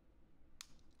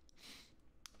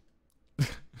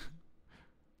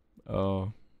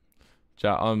 Oh.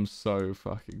 Chat, I'm so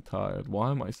fucking tired.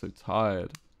 Why am I so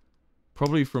tired?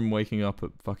 Probably from waking up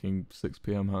at fucking 6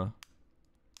 PM, huh?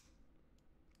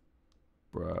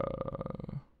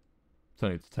 Bruh.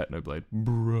 Turning to Technoblade.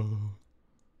 Bruh.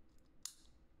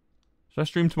 Should I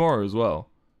stream tomorrow as well?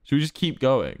 Should we just keep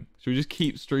going? Should we just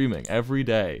keep streaming every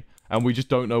day? And we just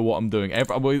don't know what I'm doing. How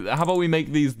about we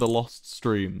make these the lost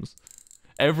streams?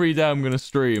 Every day I'm going to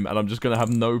stream and I'm just going to have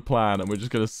no plan and we're just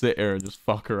going to sit here and just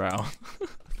fuck around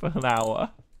for an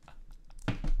hour.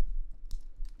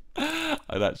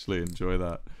 I'd actually enjoy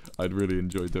that. I'd really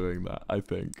enjoy doing that, I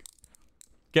think.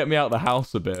 Get me out of the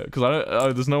house a bit,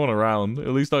 because there's no one around. At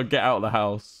least I'll get out of the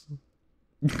house.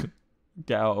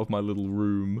 Get out of my little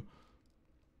room.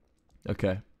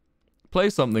 Okay. Play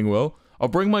something, Will. I'll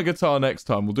bring my guitar next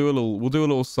time. We'll do a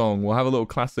little song. We'll have a little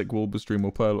classic Wilbur stream.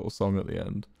 We'll play a little song at the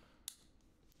end.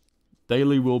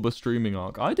 Daily Wilbur streaming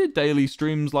arc. I did daily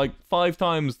streams like 5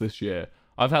 times this year.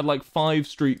 I've had like 5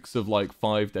 streaks of like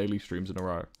 5 daily streams in a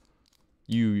row.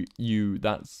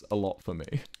 That's a lot for me.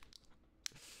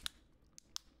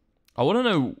 I want to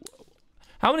know,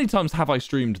 how many times have I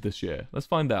streamed this year? Let's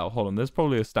find out. Hold on, there's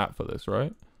probably a stat for this,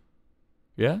 right?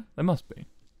 Yeah? There must be.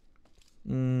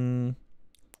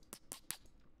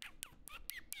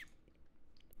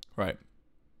 Right.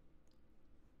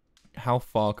 How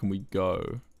far can we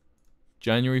go?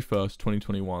 January 1st,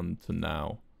 2021 to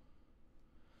now.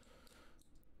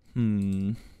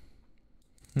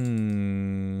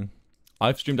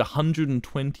 I've streamed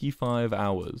 125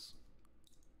 hours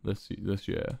this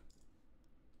year.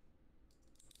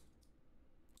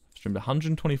 Streamed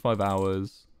 125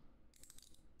 hours.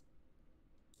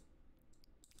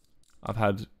 I've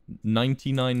had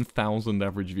 99,000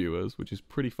 average viewers, which is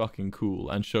pretty fucking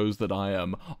cool and shows that I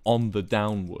am on the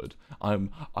downward. I'm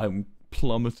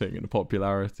plummeting in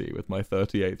popularity with my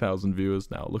 38,000 viewers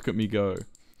now. Look at me go.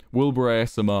 Wilbur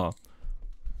ASMR.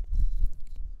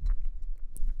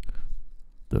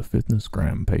 The Fitness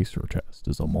Gram Pacer Test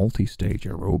is a multi-stage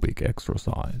aerobic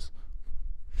exercise.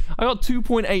 I got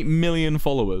 2.8 million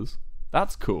followers.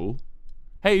 That's cool.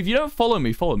 Hey, if you don't follow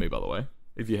me, by the way.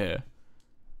 If you're here.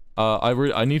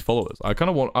 I need followers. I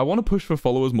want to push for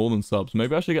followers more than subs.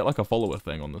 Maybe I should get like a follower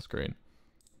thing on the screen.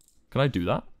 Can I do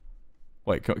that?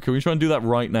 Wait, can we try and do that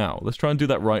right now? Let's try and do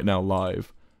that right now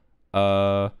live.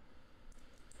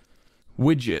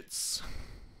 Widgets.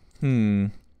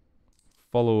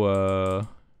 Follower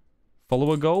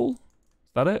goal? Is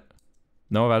that it?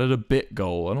 No, I've added a bit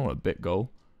goal. I don't want a bit goal.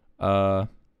 Follower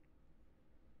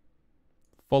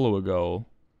goal.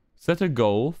 Set a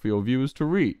goal for your viewers to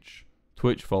reach.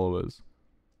 Twitch followers.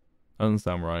 That doesn't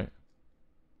sound right.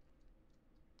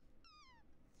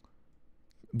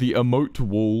 The emote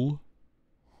wall.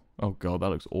 Oh god, that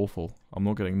looks awful. I'm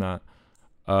not getting that.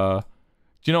 Do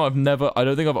you know, I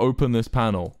don't think I've opened this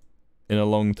panel in a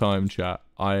long time, chat.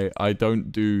 I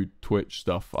don't do Twitch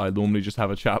stuff. I normally just have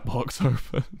a chat box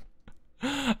open.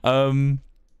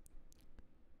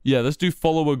 Yeah, let's do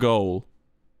follow a goal.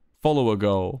 Follow a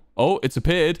goal. Oh, it's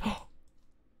appeared.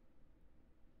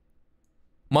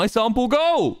 My sample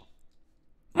goal!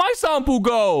 My sample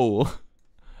goal!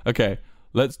 Okay,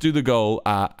 let's do the goal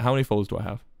at... How many followers do I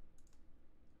have?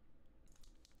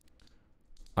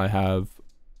 I have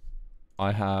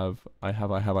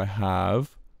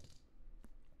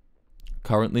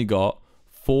currently got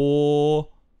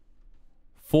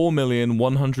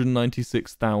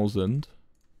 4,196,000.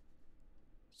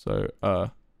 So,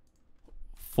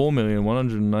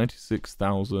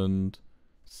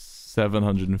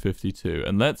 4,196,752.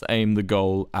 And let's aim the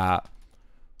goal at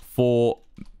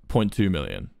 4.2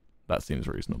 million. That seems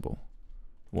reasonable.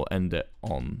 We'll end it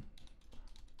on...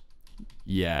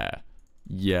 Yeah.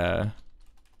 Yeah.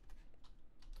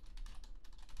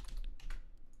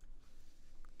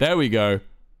 There we go.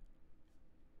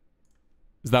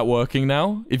 Is that working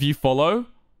now? If you follow...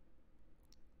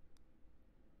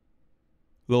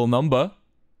 Little number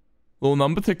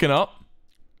ticking up.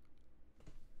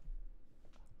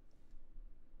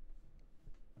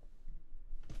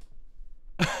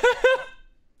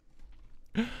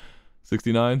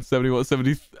 $69, $71,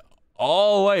 $70.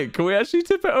 Oh wait, can we actually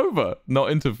tip it over?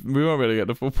 Not into. We won't be able to get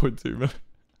to 4.2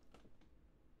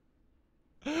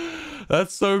 million.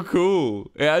 That's so cool.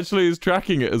 It actually is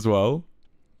tracking it as well.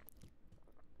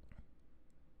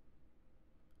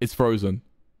 It's frozen.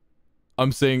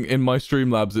 I'm seeing in my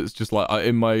Streamlabs, it's just like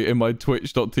in my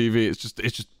Twitch.tv, it's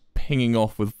just pinging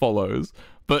off with follows,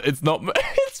 but it's not.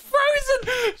 It's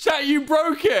frozen. Chat, you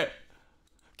broke it.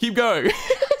 Keep going.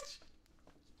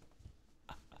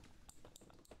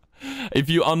 If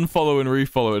you unfollow and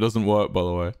refollow, it doesn't work. By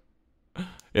the way,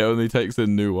 it only takes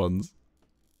in new ones.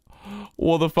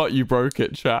 What the fuck? You broke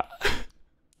it, chat.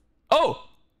 Oh,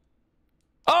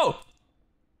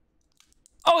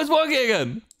 it's working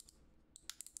again.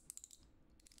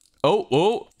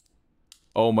 Oh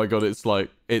my god, it's like,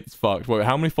 it's fucked. Wait,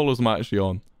 how many followers am I actually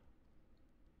on?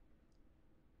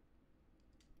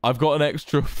 I've got an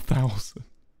extra 1,000.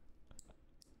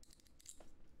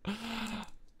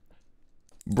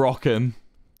 Brocken.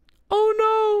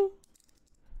 Oh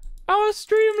no! Our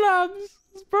Streamlabs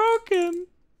is broken.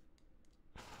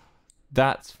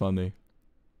 That's funny.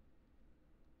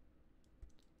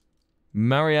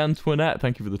 Marie Antoinette,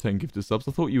 thank you for the 10 gifted subs.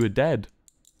 I thought you were dead.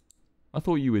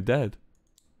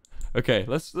 Okay,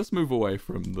 let's move away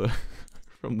from the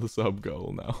from the sub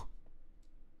goal now.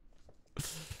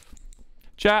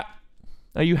 Chat,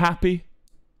 are you happy?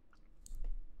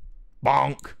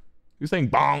 Bonk. You're saying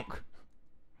bonk.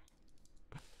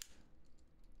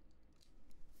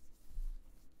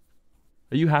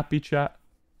 Are you happy, chat?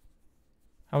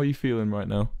 How are you feeling right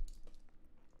now?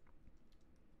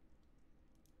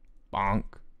 Bonk.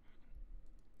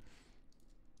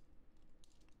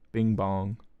 Bing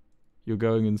bong. You're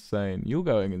going insane. You're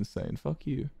going insane. Fuck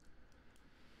you.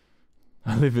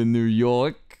 I live in New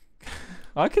York.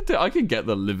 I could get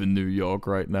the live in New York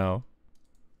right now.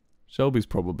 Shelby's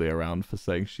probably around for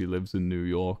saying she lives in New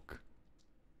York.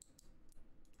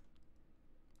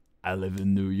 I live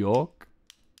in New York.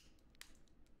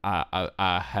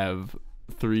 I have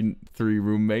three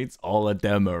roommates. All of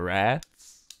them are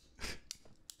rats.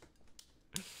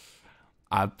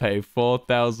 I pay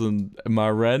 $4,000 my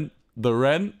rent. The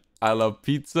rent. I love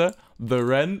pizza. The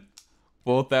rent.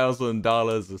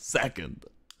 $4,000 a second.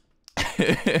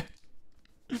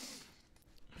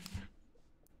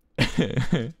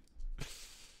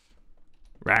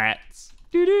 Rats.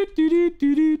 No,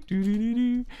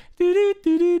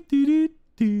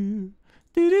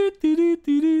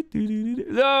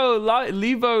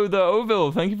 Levo the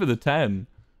Oville, thank you for the 10.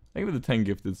 Thank you for the 10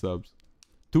 gifted subs.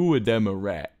 2 of them are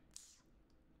rats.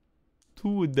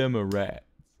 2 of them are rats.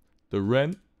 The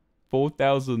rent,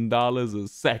 $4,000 a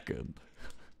second.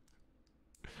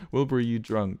 Wilbur, are you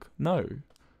drunk? No.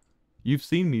 You've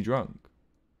seen me drunk.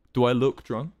 Do I look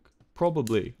drunk?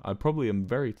 Probably. I probably am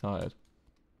very tired.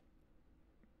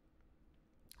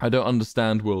 I don't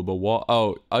understand, Wilbur. What?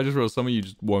 Oh, I just realized some of you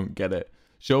just won't get it.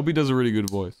 Shelby does a really good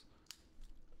voice.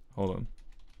 Hold on.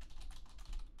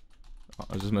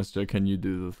 I just messaged her, can you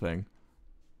do the thing?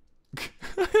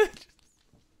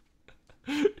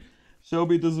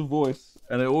 Shelby does a voice,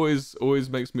 and it always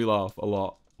makes me laugh a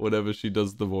lot whenever she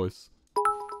does the voice.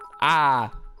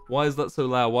 Ah! Why is that so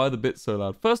loud? Why are the bits so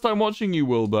loud? First time watching you,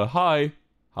 Wilbur. Hi.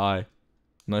 Hi.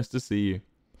 Nice to see you.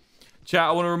 Chat,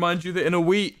 I want to remind you that in a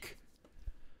week,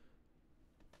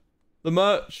 The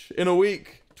merch in a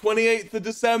week. 28th of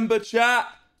December, chat.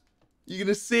 You're going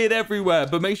to see it everywhere.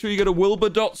 But make sure you go to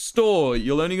wilbur.store.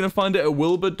 You're only going to find it at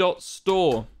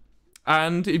wilbur.store.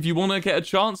 And if you want to get a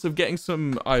chance of getting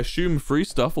some, I assume, free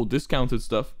stuff or discounted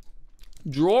stuff,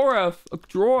 draw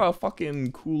a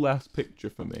fucking cool-ass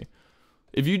picture for me.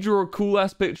 If you draw a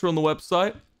cool-ass picture on the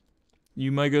website,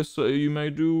 you may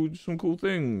do some cool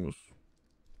things.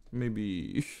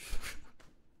 Maybe.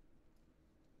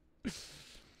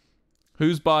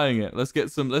 Who's buying it? Let's get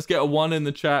a 1 in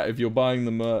the chat if you're buying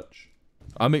the merch.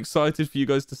 I'm excited for you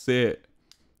guys to see it.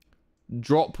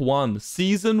 Drop 1.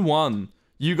 Season 1.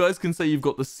 You guys can say you've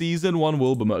got the Season 1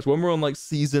 Wilbur merch. When we're on like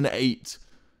Season 8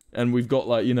 and we've got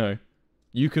like, you know,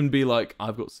 you can be like,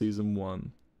 I've got Season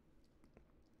 1.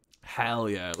 Hell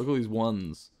yeah. Look at all these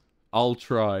ones. I'll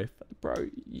try. Bro,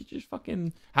 you just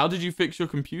fucking... How did you fix your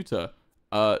computer?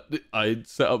 I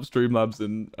set up Streamlabs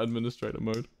in administrator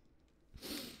mode.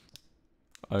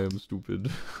 I am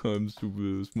stupid. I'm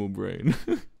stupid. Small brain.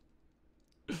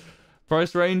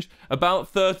 Price range?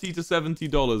 About $30 to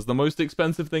 $70. The most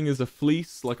expensive thing is a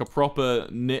fleece, like a proper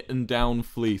knit and down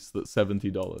fleece that's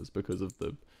 $70 because of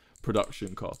the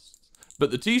production costs.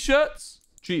 But the t-shirts?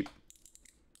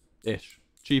 Cheap-ish.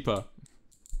 Cheaper.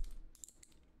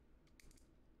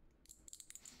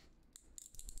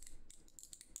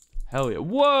 Hell yeah.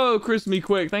 Whoa, Chris Me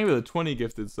Quick. Thank you for the 20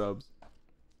 gifted subs.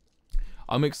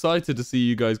 I'm excited to see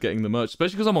you guys getting the merch,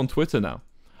 especially because I'm on Twitter now.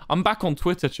 I'm back on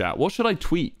Twitter, chat. What should I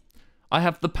tweet? I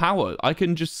have the power. I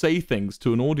can just say things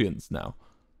to an audience now.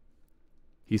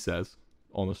 He says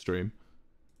on a stream.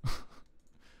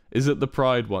 Is it the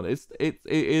Pride one? It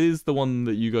is the one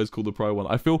that you guys call the Pride one.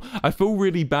 I feel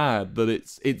really bad that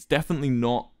it's definitely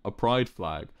not a Pride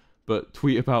flag. But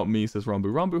tweet about me, says Rambu.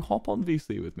 Rambu, hop on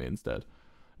VC with me instead.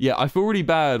 Yeah, I feel really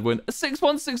bad when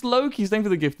 616 Loki's, thank you for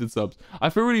the gifted subs. I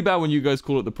feel really bad when you guys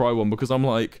call it the Pride one because I'm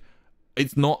like,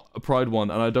 it's not a Pride one,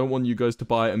 and I don't want you guys to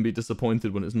buy it and be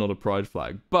disappointed when it's not a Pride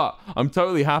flag. But I'm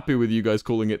totally happy with you guys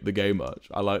calling it the gay merch.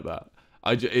 I like that.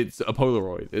 It's a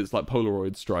Polaroid. It's like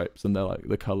Polaroid stripes, and they're like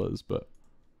the colors. But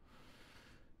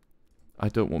I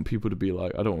don't want people to be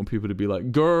like,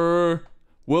 grr,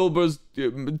 Wilbur's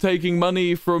taking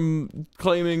money from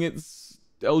claiming it's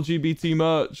LGBT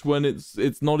merch when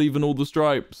it's not even all the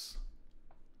stripes.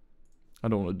 I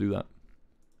don't want to do that.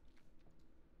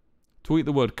 Tweet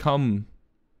the word "come"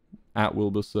 at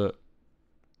Wilbur Soot.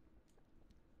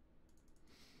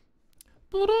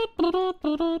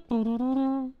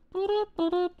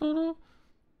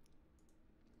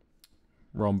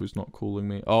 Rambu's not calling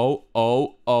me.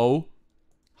 Oh.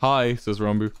 Hi, says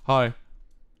Rambu. Hi.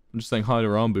 I'm just saying hi to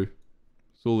Rambu.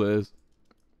 That's all it is.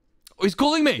 Oh, he's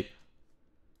calling me!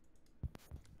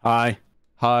 Hi.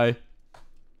 Hi.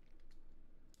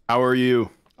 How are you?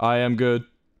 I am good.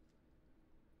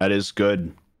 That is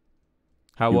good.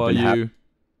 How are you?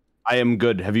 I am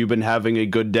good. Have you been having a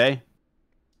good day?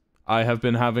 I have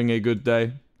been having a good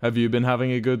day. Have you been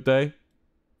having a good day?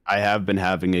 I have been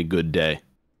having a good day.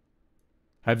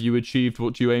 Have you achieved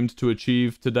what you aimed to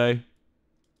achieve today?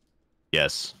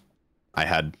 Yes. I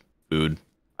had food.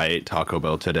 I ate Taco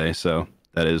Bell today, so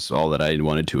that is all that I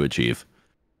wanted to achieve.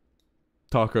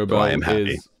 Taco Bell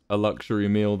is a luxury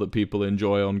meal that people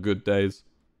enjoy on good days.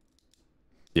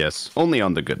 Yes, only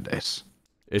on the good days.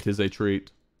 It is a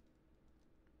treat.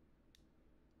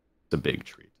 It's a big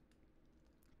treat.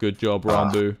 Good job,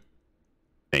 Rambu.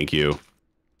 Thank you.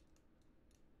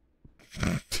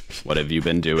 What have you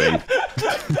been doing?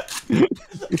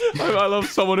 I love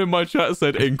someone in my chat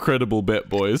said, incredible bit,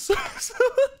 boys.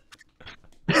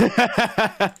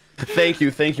 Thank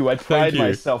you. I pride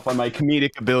myself on my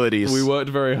comedic abilities. We worked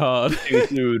very hard.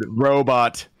 Dude,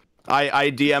 robot.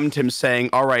 I DM'd him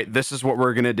saying, all right, this is what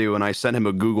we're going to do. And I sent him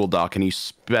a Google Doc and he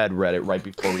sped read it right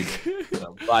before we did.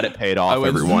 So glad it paid off,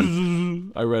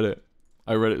 everyone. I read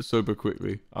it super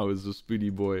quickly. I was a speedy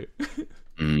boy.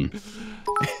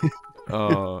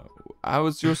 How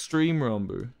was your stream,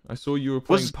 Rambu? I saw you were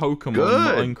playing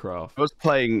Pokemon Minecraft. I was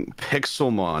playing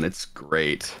Pixelmon. It's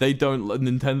great.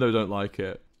 Nintendo don't like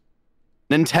it.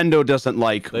 Nintendo doesn't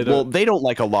like, they don't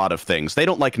like a lot of things. They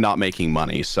don't like not making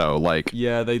money, so like...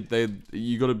 Yeah,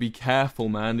 you gotta be careful,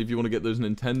 man, if you want to get those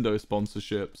Nintendo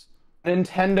sponsorships.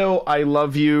 Nintendo, I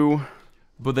love you.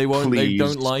 But they won't. Please. They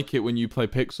don't like it when you play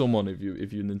Pixelmon if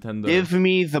you Nintendo. Give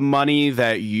me the money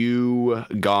that you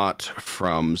got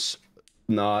from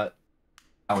not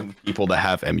allowing people to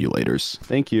have emulators.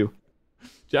 Thank you.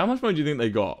 How much money do you think they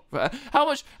got? How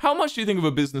much do you think of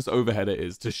a business overhead it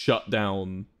is to shut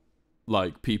down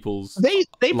like people's they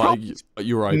like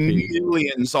your IP?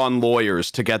 Millions on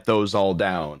lawyers to get those all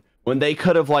down when they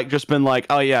could have like just been like,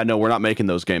 oh yeah, no, we're not making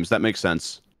those games. That makes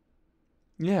sense.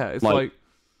 Yeah, it's like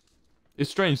it's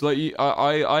strange. Like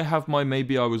I have my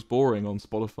Maybe I Was Boring on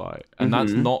Spotify, and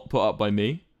that's not put up by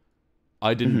me.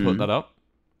 I didn't put that up.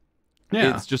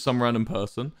 Yeah. It's just some random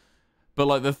person. But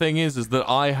like the thing is that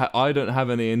I don't have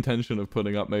any intention of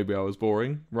putting up Maybe I Was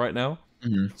Boring right now.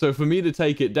 So for me to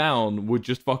take it down would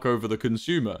just fuck over the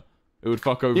consumer. It would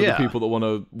fuck over the people that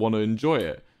want to enjoy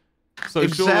it. So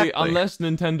surely, unless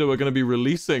Nintendo are going to be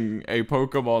releasing a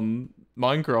Pokemon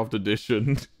Minecraft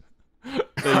edition,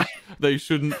 they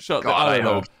shouldn't shut. I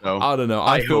don't know. I don't know.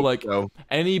 I feel like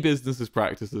any business's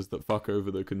practices that fuck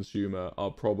over the consumer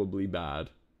are probably bad.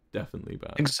 Definitely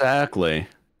bad. Exactly.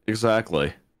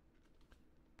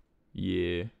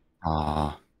 Yeah.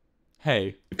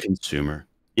 Hey. Consumer.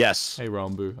 Yes. Hey,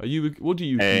 Rambu. What do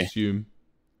you consume?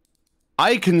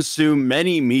 I consume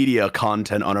many media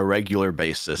content on a regular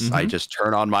basis. I just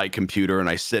turn on my computer and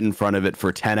I sit in front of it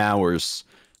for 10 hours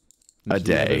a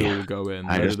day. Let it all go in.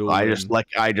 I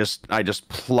just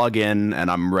plug in and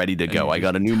I'm ready to go. I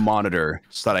got a new monitor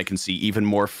so that I can see even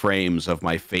more frames of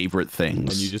my favorite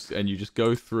things. And you just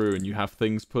go through and you have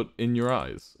things put in your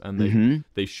eyes, and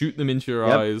they shoot them into your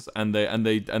eyes, and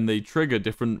they trigger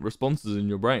different responses in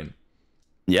your brain.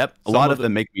 Yep, a lot of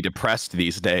them make me depressed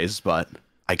these days, but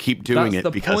I keep doing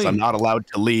it because I'm not allowed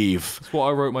to leave. That's what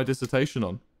I wrote my dissertation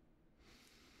on.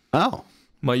 Oh.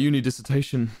 My uni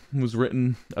dissertation was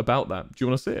written about that. Do you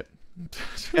want to see it?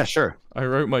 Yeah, sure. I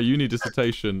wrote my uni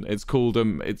dissertation. It's called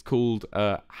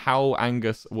How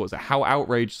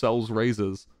Outrage Sells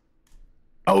Razors.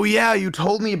 Oh yeah, you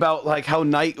told me about like how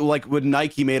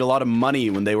Nike made a lot of money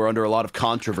when they were under a lot of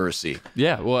controversy.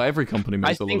 Yeah, well, every company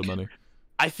makes a lot of money.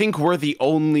 I think we're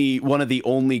one of the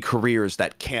only careers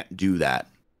that can't do that.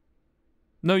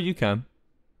 No, you can.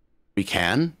 We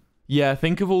can? Yeah,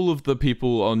 think of all of the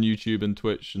people on YouTube and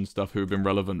Twitch and stuff who have been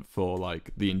relevant for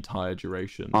like the entire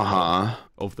duration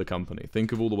of the company.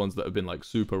 Think of all the ones that have been like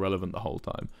super relevant the whole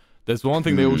time. There's one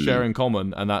thing they all share in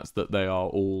common, and that's that they are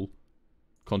all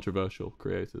controversial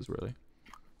creators, really.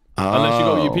 Unless you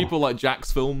got people like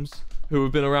Jack's Films, who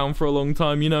have been around for a long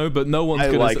time, you know, but no one's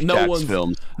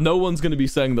gonna be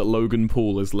saying that Logan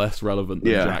Paul is less relevant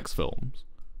than Jack's Films.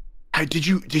 Did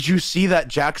you see that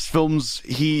Jack's Films?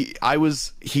 He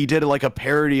did like a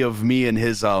parody of me in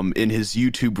his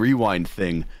YouTube Rewind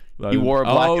thing. He wore a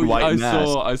black and white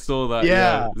mask. I saw that.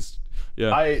 Yeah.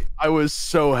 I was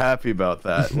so happy about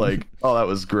that. Like, oh, that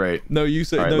was great. No, you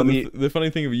say the funny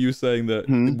thing of you saying that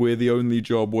we're the only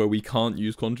job where we can't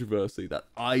use controversy, that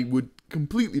I would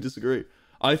completely disagree.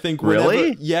 I think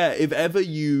if ever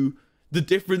the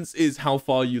difference is how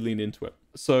far you lean into it.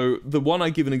 So the one I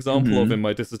give an example of in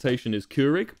my dissertation is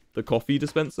Keurig, the coffee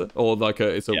dispenser, or like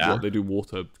they do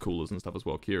water coolers and stuff as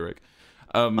well. Keurig.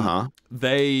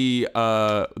 They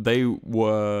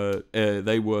were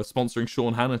sponsoring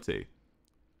Sean Hannity.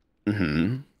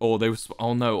 Or they were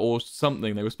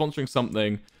something. They were sponsoring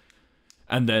something,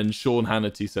 and then Sean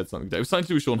Hannity said something. It was something to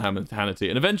do with Sean Hannity,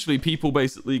 and eventually people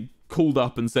basically called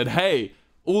up and said, "Hey,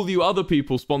 all you other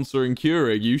people sponsoring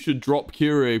Keurig, you should drop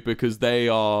Keurig because they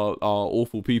are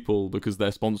awful people because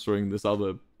they're sponsoring this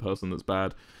other person that's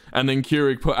bad." And then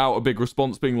Keurig put out a big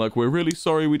response being like, "We're really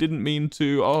sorry, we didn't mean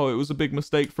to. Oh, it was a big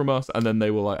mistake from us." And then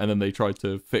they were like, and then they tried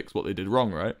to fix what they did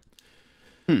wrong, right?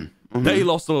 They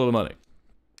lost a lot of money.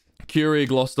 Keurig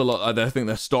lost a lot. I think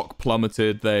their stock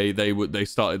plummeted. They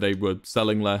were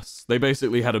selling less. They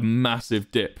basically had a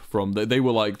massive dip from they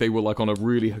were like on a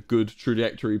really good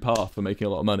trajectory path for making a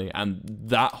lot of money, and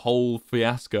that whole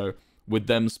fiasco with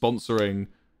them sponsoring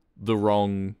the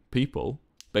wrong people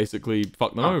basically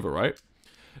fucked them over, right?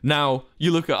 Now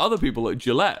you look at other people like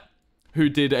Gillette, who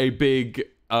did a big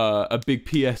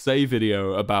PSA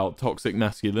video about toxic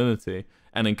masculinity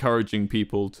and encouraging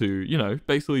people to, you know,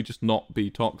 basically just not be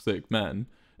toxic men.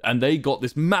 And they got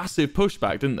this massive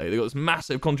pushback, didn't they? They got this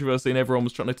massive controversy, and everyone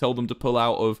was trying to tell them to pull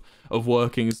out of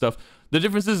working and stuff. The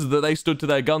difference is that they stood to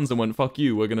their guns and went, "Fuck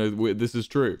you, this is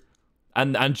true."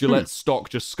 And Gillette's stock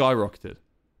just skyrocketed.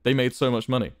 They made so much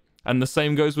money. And the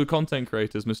same goes with content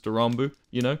creators, Mr. Rambu.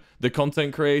 You know, the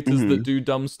content creators that do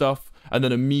dumb stuff and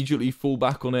then immediately fall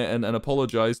back on it and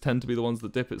apologize tend to be the ones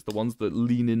that dip. It's the ones that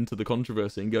lean into the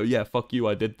controversy and go, "Yeah, fuck you,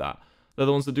 I did that." They're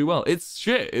the ones that do well. It's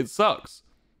shit. It sucks.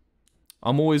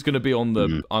 I'm always going to be on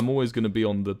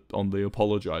the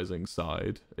apologizing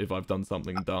side if I've done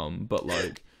something dumb, but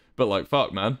like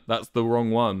fuck, man, that's the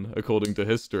wrong one according to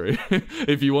history.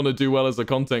 If you want to do well as a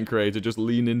content creator, just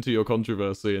lean into your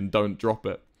controversy and don't drop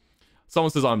it. Someone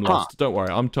says I'm lost. Don't worry.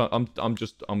 I'm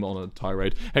on a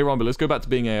tirade. Hey, Rambo, let's go back to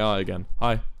being AI again.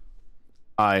 Hi.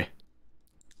 Hi.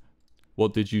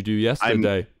 What did you do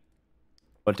yesterday?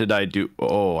 What did I do?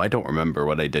 Oh, I don't remember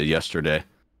what I did yesterday.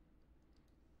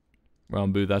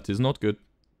 Rambu, that is not good.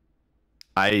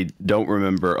 I don't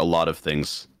remember a lot of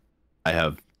things. I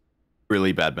have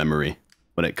really bad memory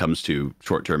when it comes to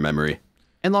short-term memory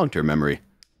and long-term memory.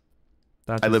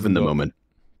 I live in the moment.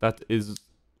 That is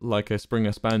like a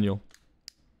Springer Spaniel.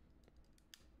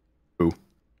 Who?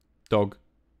 Dog.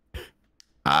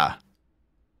 Ah.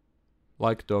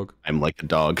 Like dog. I'm like a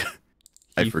dog.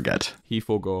 I forget. He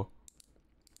forgo.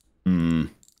 Hmm.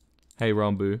 Hey,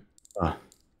 Rambu.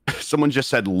 Someone just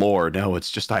said lore. No, it's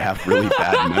just I have really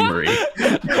bad memory.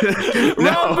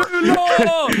 Rambu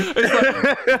lore!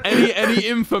 It's like any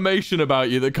information about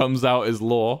you that comes out is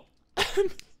lore.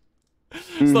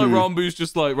 It's like Rambu's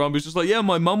just like, yeah,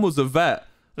 my mum was a vet.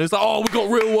 And it's like, oh, we got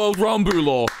real world Rambu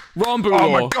lore. Rambu lore.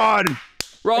 Oh my god.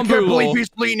 Rambu I can't believe lore. he's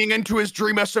leaning into his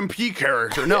Dream SMP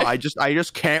character. No, I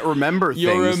just can't remember things.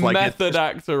 You're a like method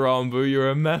actor, Rambu. You're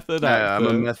a method actor. I'm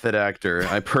a method actor.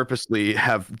 I purposely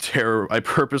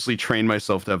train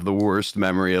myself to have the worst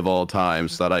memory of all time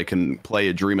so that I can play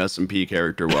a Dream SMP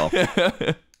character well.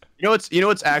 You know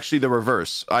it's actually the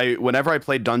reverse. Whenever I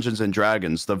played Dungeons and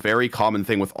Dragons, the very common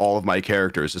thing with all of my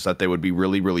characters is that they would be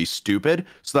really, really stupid,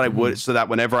 so that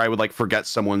whenever I would like forget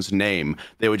someone's name,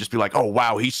 they would just be like, "Oh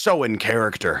wow, he's so in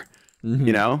character."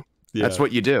 You know? Yeah. That's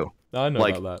what you do. I know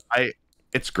about that.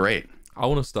 It's great. I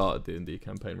want to start a D&D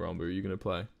campaign, Rambu. Are you going to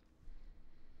play?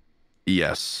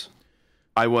 Yes.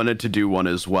 I wanted to do one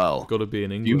as well. Got to be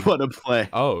in England. You want to play?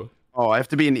 Oh, I have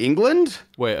to be in England?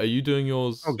 Wait, are you doing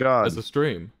yours as a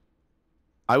stream?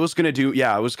 I was going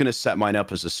to set mine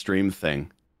up as a stream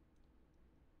thing.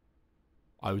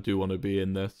 I do want to be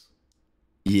in this.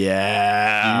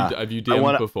 Yeah. Have you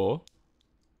DM'd before?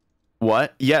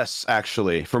 What? Yes,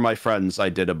 actually. For my friends, I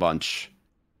did a bunch.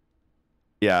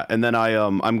 Yeah, and then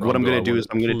what I'm going to do is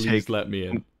I'm going to take... let me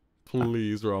in.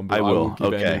 Please, Rambu. I will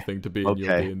give anything to be in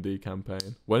your D&D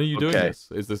campaign. When are you doing this?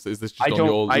 Is this just on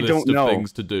your list of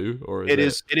things to do, or it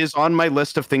is on my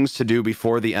list of things to do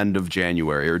before the end of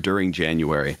January or during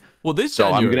January. Well,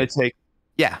 January. I'm gonna take.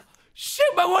 Yeah. Shit,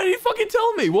 man! Why didn't you fucking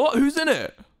tell me? What? Who's in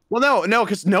it? Well, no,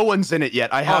 because no one's in it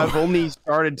yet. I have only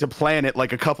started to plan it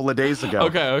like a couple of days ago.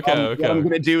 Okay. What I'm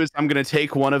gonna do is I'm gonna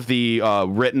take one of the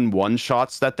written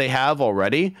one-shots that they have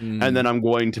already, and then I'm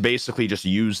going to basically just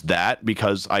use that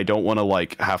because I don't want to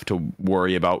like have to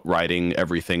worry about writing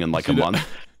everything in like a month.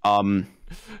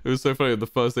 It was so funny. The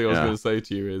first thing I was gonna say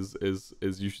to you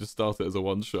is you should start it as a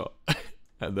one-shot.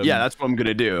 And then, that's what I'm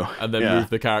gonna do. And then move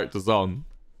the characters on.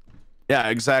 Yeah,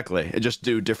 exactly. And just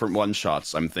do different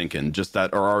one-shots, I'm thinking, just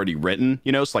that are already written,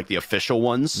 it's like the official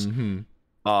ones. And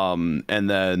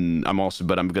then I'm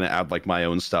going to add like my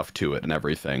own stuff to it and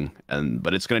everything.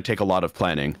 But it's going to take a lot of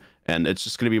planning, and it's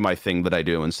just going to be my thing that I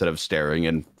do instead of staring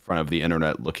in front of the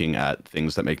internet looking at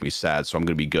things that make me sad. So I'm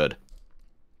going to be good.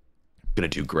 I'm going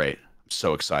to do great. I'm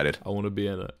so excited. I want to be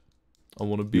in it. I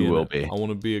want to be in it. I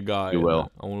want to be a guy. You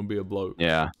will. I want to be a bloke.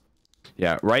 Yeah.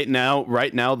 Yeah, right now,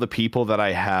 the people that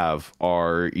I have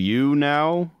are you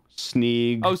now,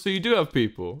 Sneeg. Oh, so you do have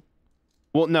people?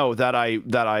 Well, no, that I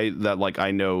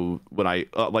know when I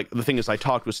like the thing is I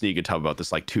talked with Sneeg and Tub about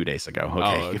this like 2 days ago.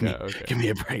 Okay, give me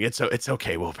a break. It's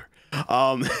okay, Wilbur.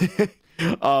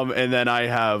 And then I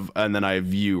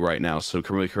have you right now. So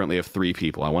currently have 3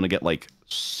 people. I want to get like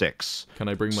 6. Can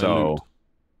I bring my loot?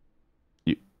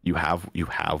 You have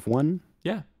one?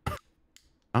 Yeah.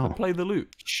 Oh. I play the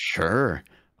loot. Sure.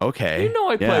 Okay. You know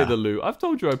I play the loot. I've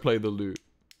told you I play the loot.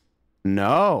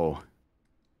 No.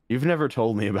 You've never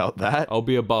told me about that. I'll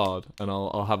be a bard and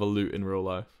I'll have a loot in real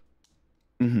life.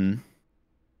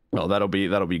 Well, that'll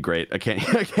be great. I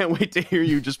can't wait to hear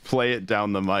you just play it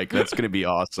down the mic. That's gonna be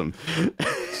awesome.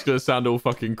 It's gonna sound all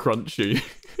fucking crunchy.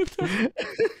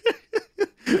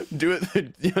 Do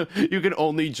it. You can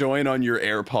only join on your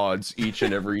AirPods each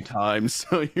and every time,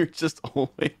 so you're just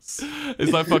always.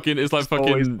 It's like fucking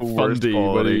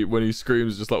Fundy when he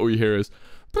screams. Just like all you hear is.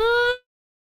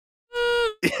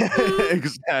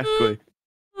 Exactly.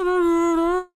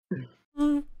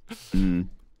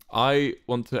 I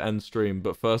want to end stream,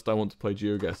 but first I want to play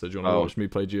GeoGuessr. Do you want to watch me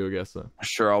play GeoGuessr?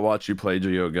 Sure, I'll watch you play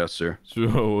GeoGuessr. Sure,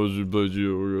 I'll watch you play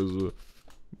GeoGuessr.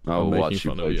 I'll watch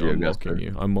you play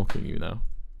GeoGuessr. I'm mocking you now.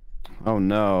 Oh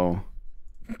no.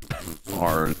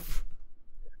 Hard.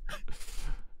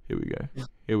 Here we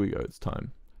go. It's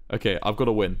time. Okay, I've got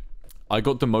to win. I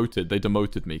got demoted. They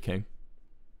demoted me, King.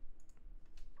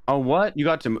 Oh, what? You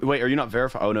got to... Wait, are you not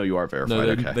verified? Oh, no, you are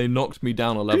verified. No, they knocked me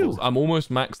down a level. I'm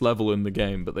almost max level in the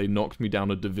game, but they knocked me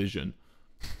down a division.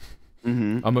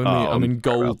 I'm in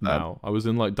gold now. I was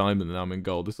in like diamond, and now I'm in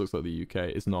gold. This looks like the UK.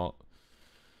 It's not.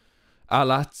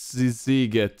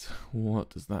 Alatsiziget.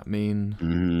 What does that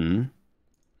mean?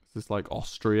 Is this like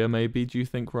Austria, maybe? Do you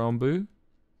think, Rambu?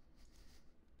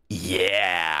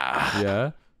 Yeah.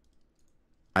 Yeah.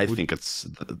 I think it's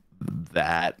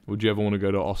that. Would you ever want to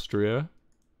go to Austria?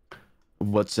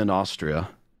 What's in Austria?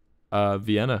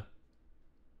 Vienna.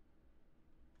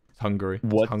 It's Hungary. It's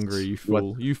What's- Hungary, you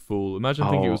fool. what- You fool. Imagine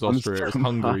thinking it was I'm Austria. It's sorry.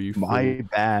 Hungary, you fool. My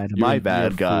bad. You're My a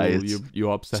bad, fool. guys.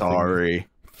 You're upsetting me. Sorry.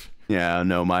 Yeah,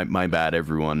 no, my bad,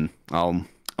 everyone. I'll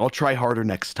try harder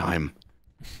next time.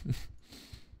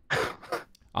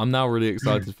 I'm now really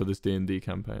excited for this D&D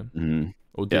campaign. Mhm.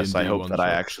 Or D&D Yes, I hope that I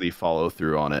one-shot. actually follow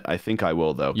through on it. I think I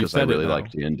will, though, You've because I said it really now.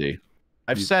 like D&D.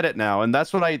 I've You- said it now, and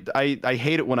that's what I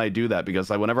hate it when I do that, because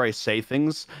whenever I say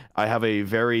things, I have a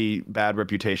very bad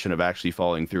reputation of actually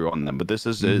following through on them. But this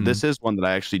is this is one that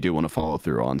I actually do want to follow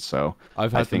through on. So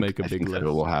I've I had to think make a I big think list. that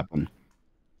it will happen.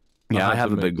 I've Yeah, I had have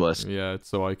to a big make- list. Yeah,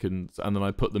 so I can, and then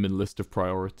I put them in list of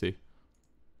priority.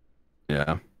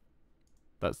 Yeah.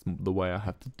 That's the way I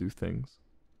have to do things.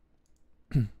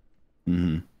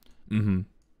 Mm-hmm. Mm-hmm.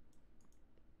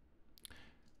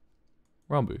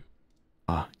 Rambu,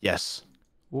 Yes.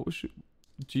 what was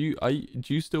do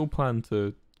you still plan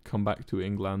to come back to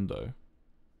Englando?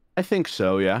 I think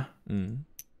so. Yeah. Mm.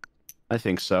 I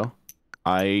think so.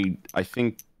 I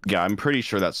think, yeah, I'm pretty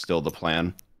sure that's still the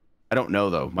plan. I don't know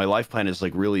though. My life plan is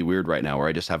like really weird right now, where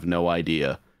I just have no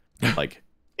idea. Like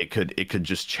it could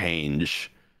just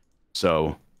change.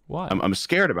 So Why? I'm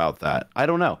scared about that. I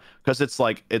don't know, because it's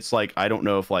like I don't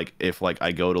know if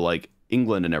I go to like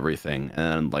England and everything,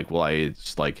 and like will I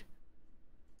just like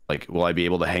will I be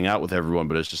able to hang out with everyone?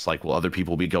 But it's just like, will other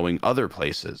people be going other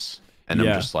places? And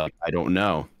Yeah. I'm just like, I don't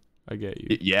know. I get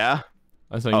you. Yeah.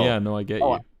 I was saying, Oh. yeah, no, I get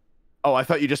Oh, you. Oh, I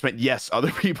thought you just meant yes. Other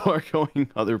people are going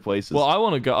other places. Well, I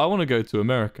want to go to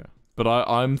America, but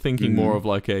I'm thinking more Mhm. of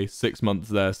like a 6 months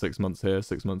there, 6 months here,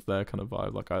 6 months there kind of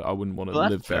vibe. Like I wouldn't want to Well,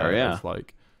 that's live fair, there yeah. as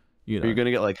like, you Are know. you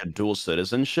gonna get like a dual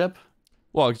citizenship?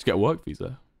 Well, I just get a work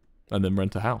visa, and then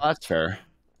rent a house, That's fair.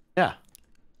 Yeah,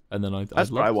 and then that's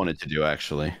what I love to. wanted to do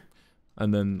actually.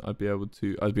 And then I'd be able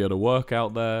to work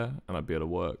out there, and I'd be able to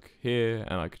work here,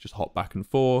 and I could just hop back and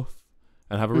forth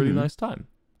and have a really Mhm. nice time.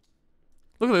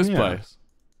 Look at this Yeah. place.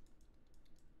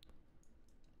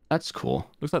 That's cool.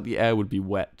 Looks like the air would be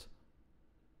wet.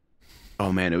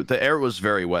 Oh man, the air was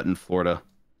very wet in Florida.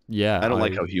 Yeah, I don't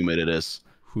like how humid it is.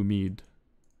 humid.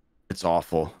 It's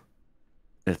awful.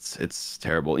 It's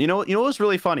terrible. You know what was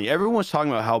really funny? Everyone was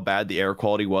talking about how bad the air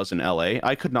quality was in LA.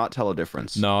 I could not tell a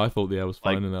difference. No, I thought the air was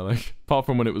fine Like- in LA. Apart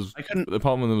from when it was, I couldn't. apart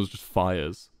from when there was just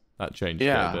fires. That changed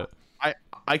Yeah. it a bit.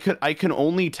 I can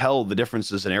only tell the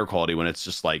differences in air quality when it's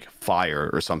just like fire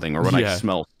or something, or when I Yeah.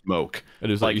 smell smoke. It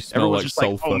is like you smell everyone's like just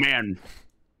sulfur. like, oh man.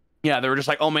 Yeah, they were just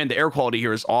like, oh man, the air quality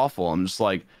here is awful. I'm just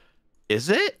like, is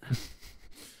it?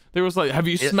 They was like, have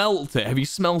you It- smelt it? Have you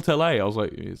smelt LA? I was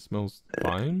like, it smells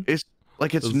fine. It's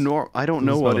like it's Doesn't- nor. I don't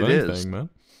know Doesn't what smell it of is. anything, man.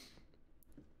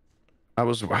 I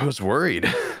was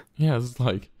worried. Yeah, it's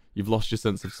like you've lost your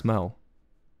sense of smell.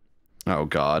 Oh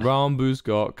God, Rambu's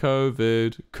got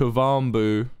COVID.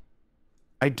 Kavambu.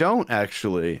 I don't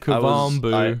actually.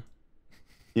 Kavambu.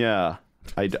 Yeah,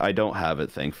 I don't have it.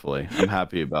 Thankfully, I'm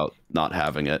happy about not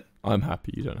having it. I'm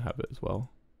happy you don't have it as well.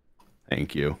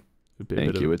 Thank you. It'd be a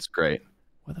Thank bit you. of- It's great.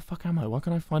 Where the fuck am I? Why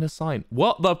can't I find a sign?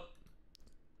 What the?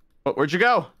 Oh, where'd you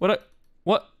go? What?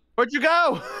 Where'd you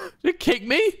go? Did it kick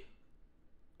me?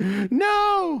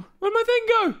 No. Where'd my thing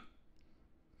go?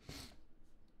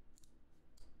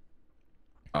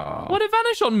 Oh. Why'd it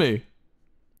vanish on me?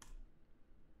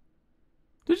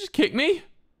 Did it just kick me?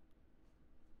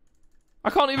 I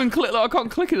can't even click. Look, I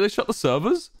can't click it. They shut the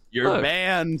servers. You're Look.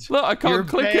 banned. Look, I can't You're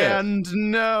click banned.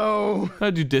 No. it. Can I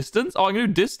do distance? Oh, I can do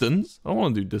distance. I don't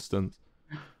want to do distance.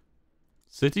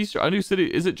 City? I do city.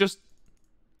 Is it just...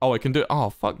 Oh, I can do it. Oh,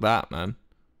 fuck that, man.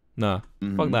 Nah,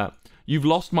 fuck Mhm. that. You've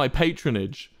lost my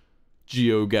patronage,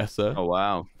 GeoGuessr. Oh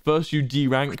wow. First you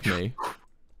derank me.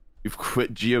 You've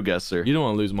quit GeoGuessr. You don't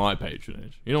want to lose my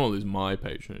patronage. You don't want to lose my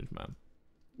patronage, man.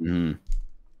 Mhm.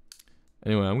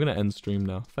 Anyway, I'm going to end stream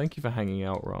now. Thank you for hanging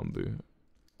out, Rambu.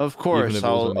 Of if course. it was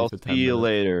I'll only for 10 see you minutes.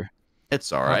 later.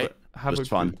 It's all right. Have It a was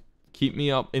fun. good- Keep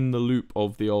me up in the loop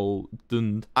of the old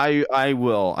dund. I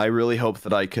will. I really hope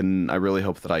that I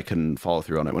can follow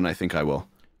through on it when I think I will.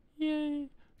 Yay.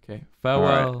 Okay,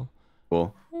 farewell.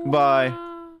 Cool. Bye.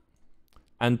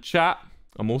 And chat,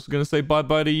 I'm also going to say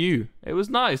bye-bye to you. It was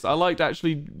nice. I liked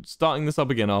actually starting this up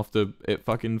again after it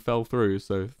fucking fell through.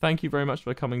 So thank you very much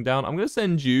for coming down. I'm going to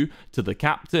send you to the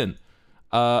captain.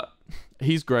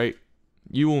 He's great.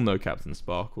 You all know Captain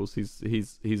Sparkles.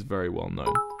 He's very well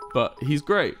known. But he's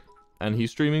great. And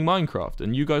he's streaming Minecraft.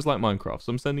 And you guys like Minecraft.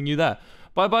 So I'm sending you there.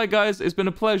 Bye-bye, guys. It's been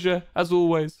a pleasure. As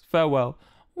always, farewell.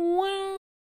 Wow.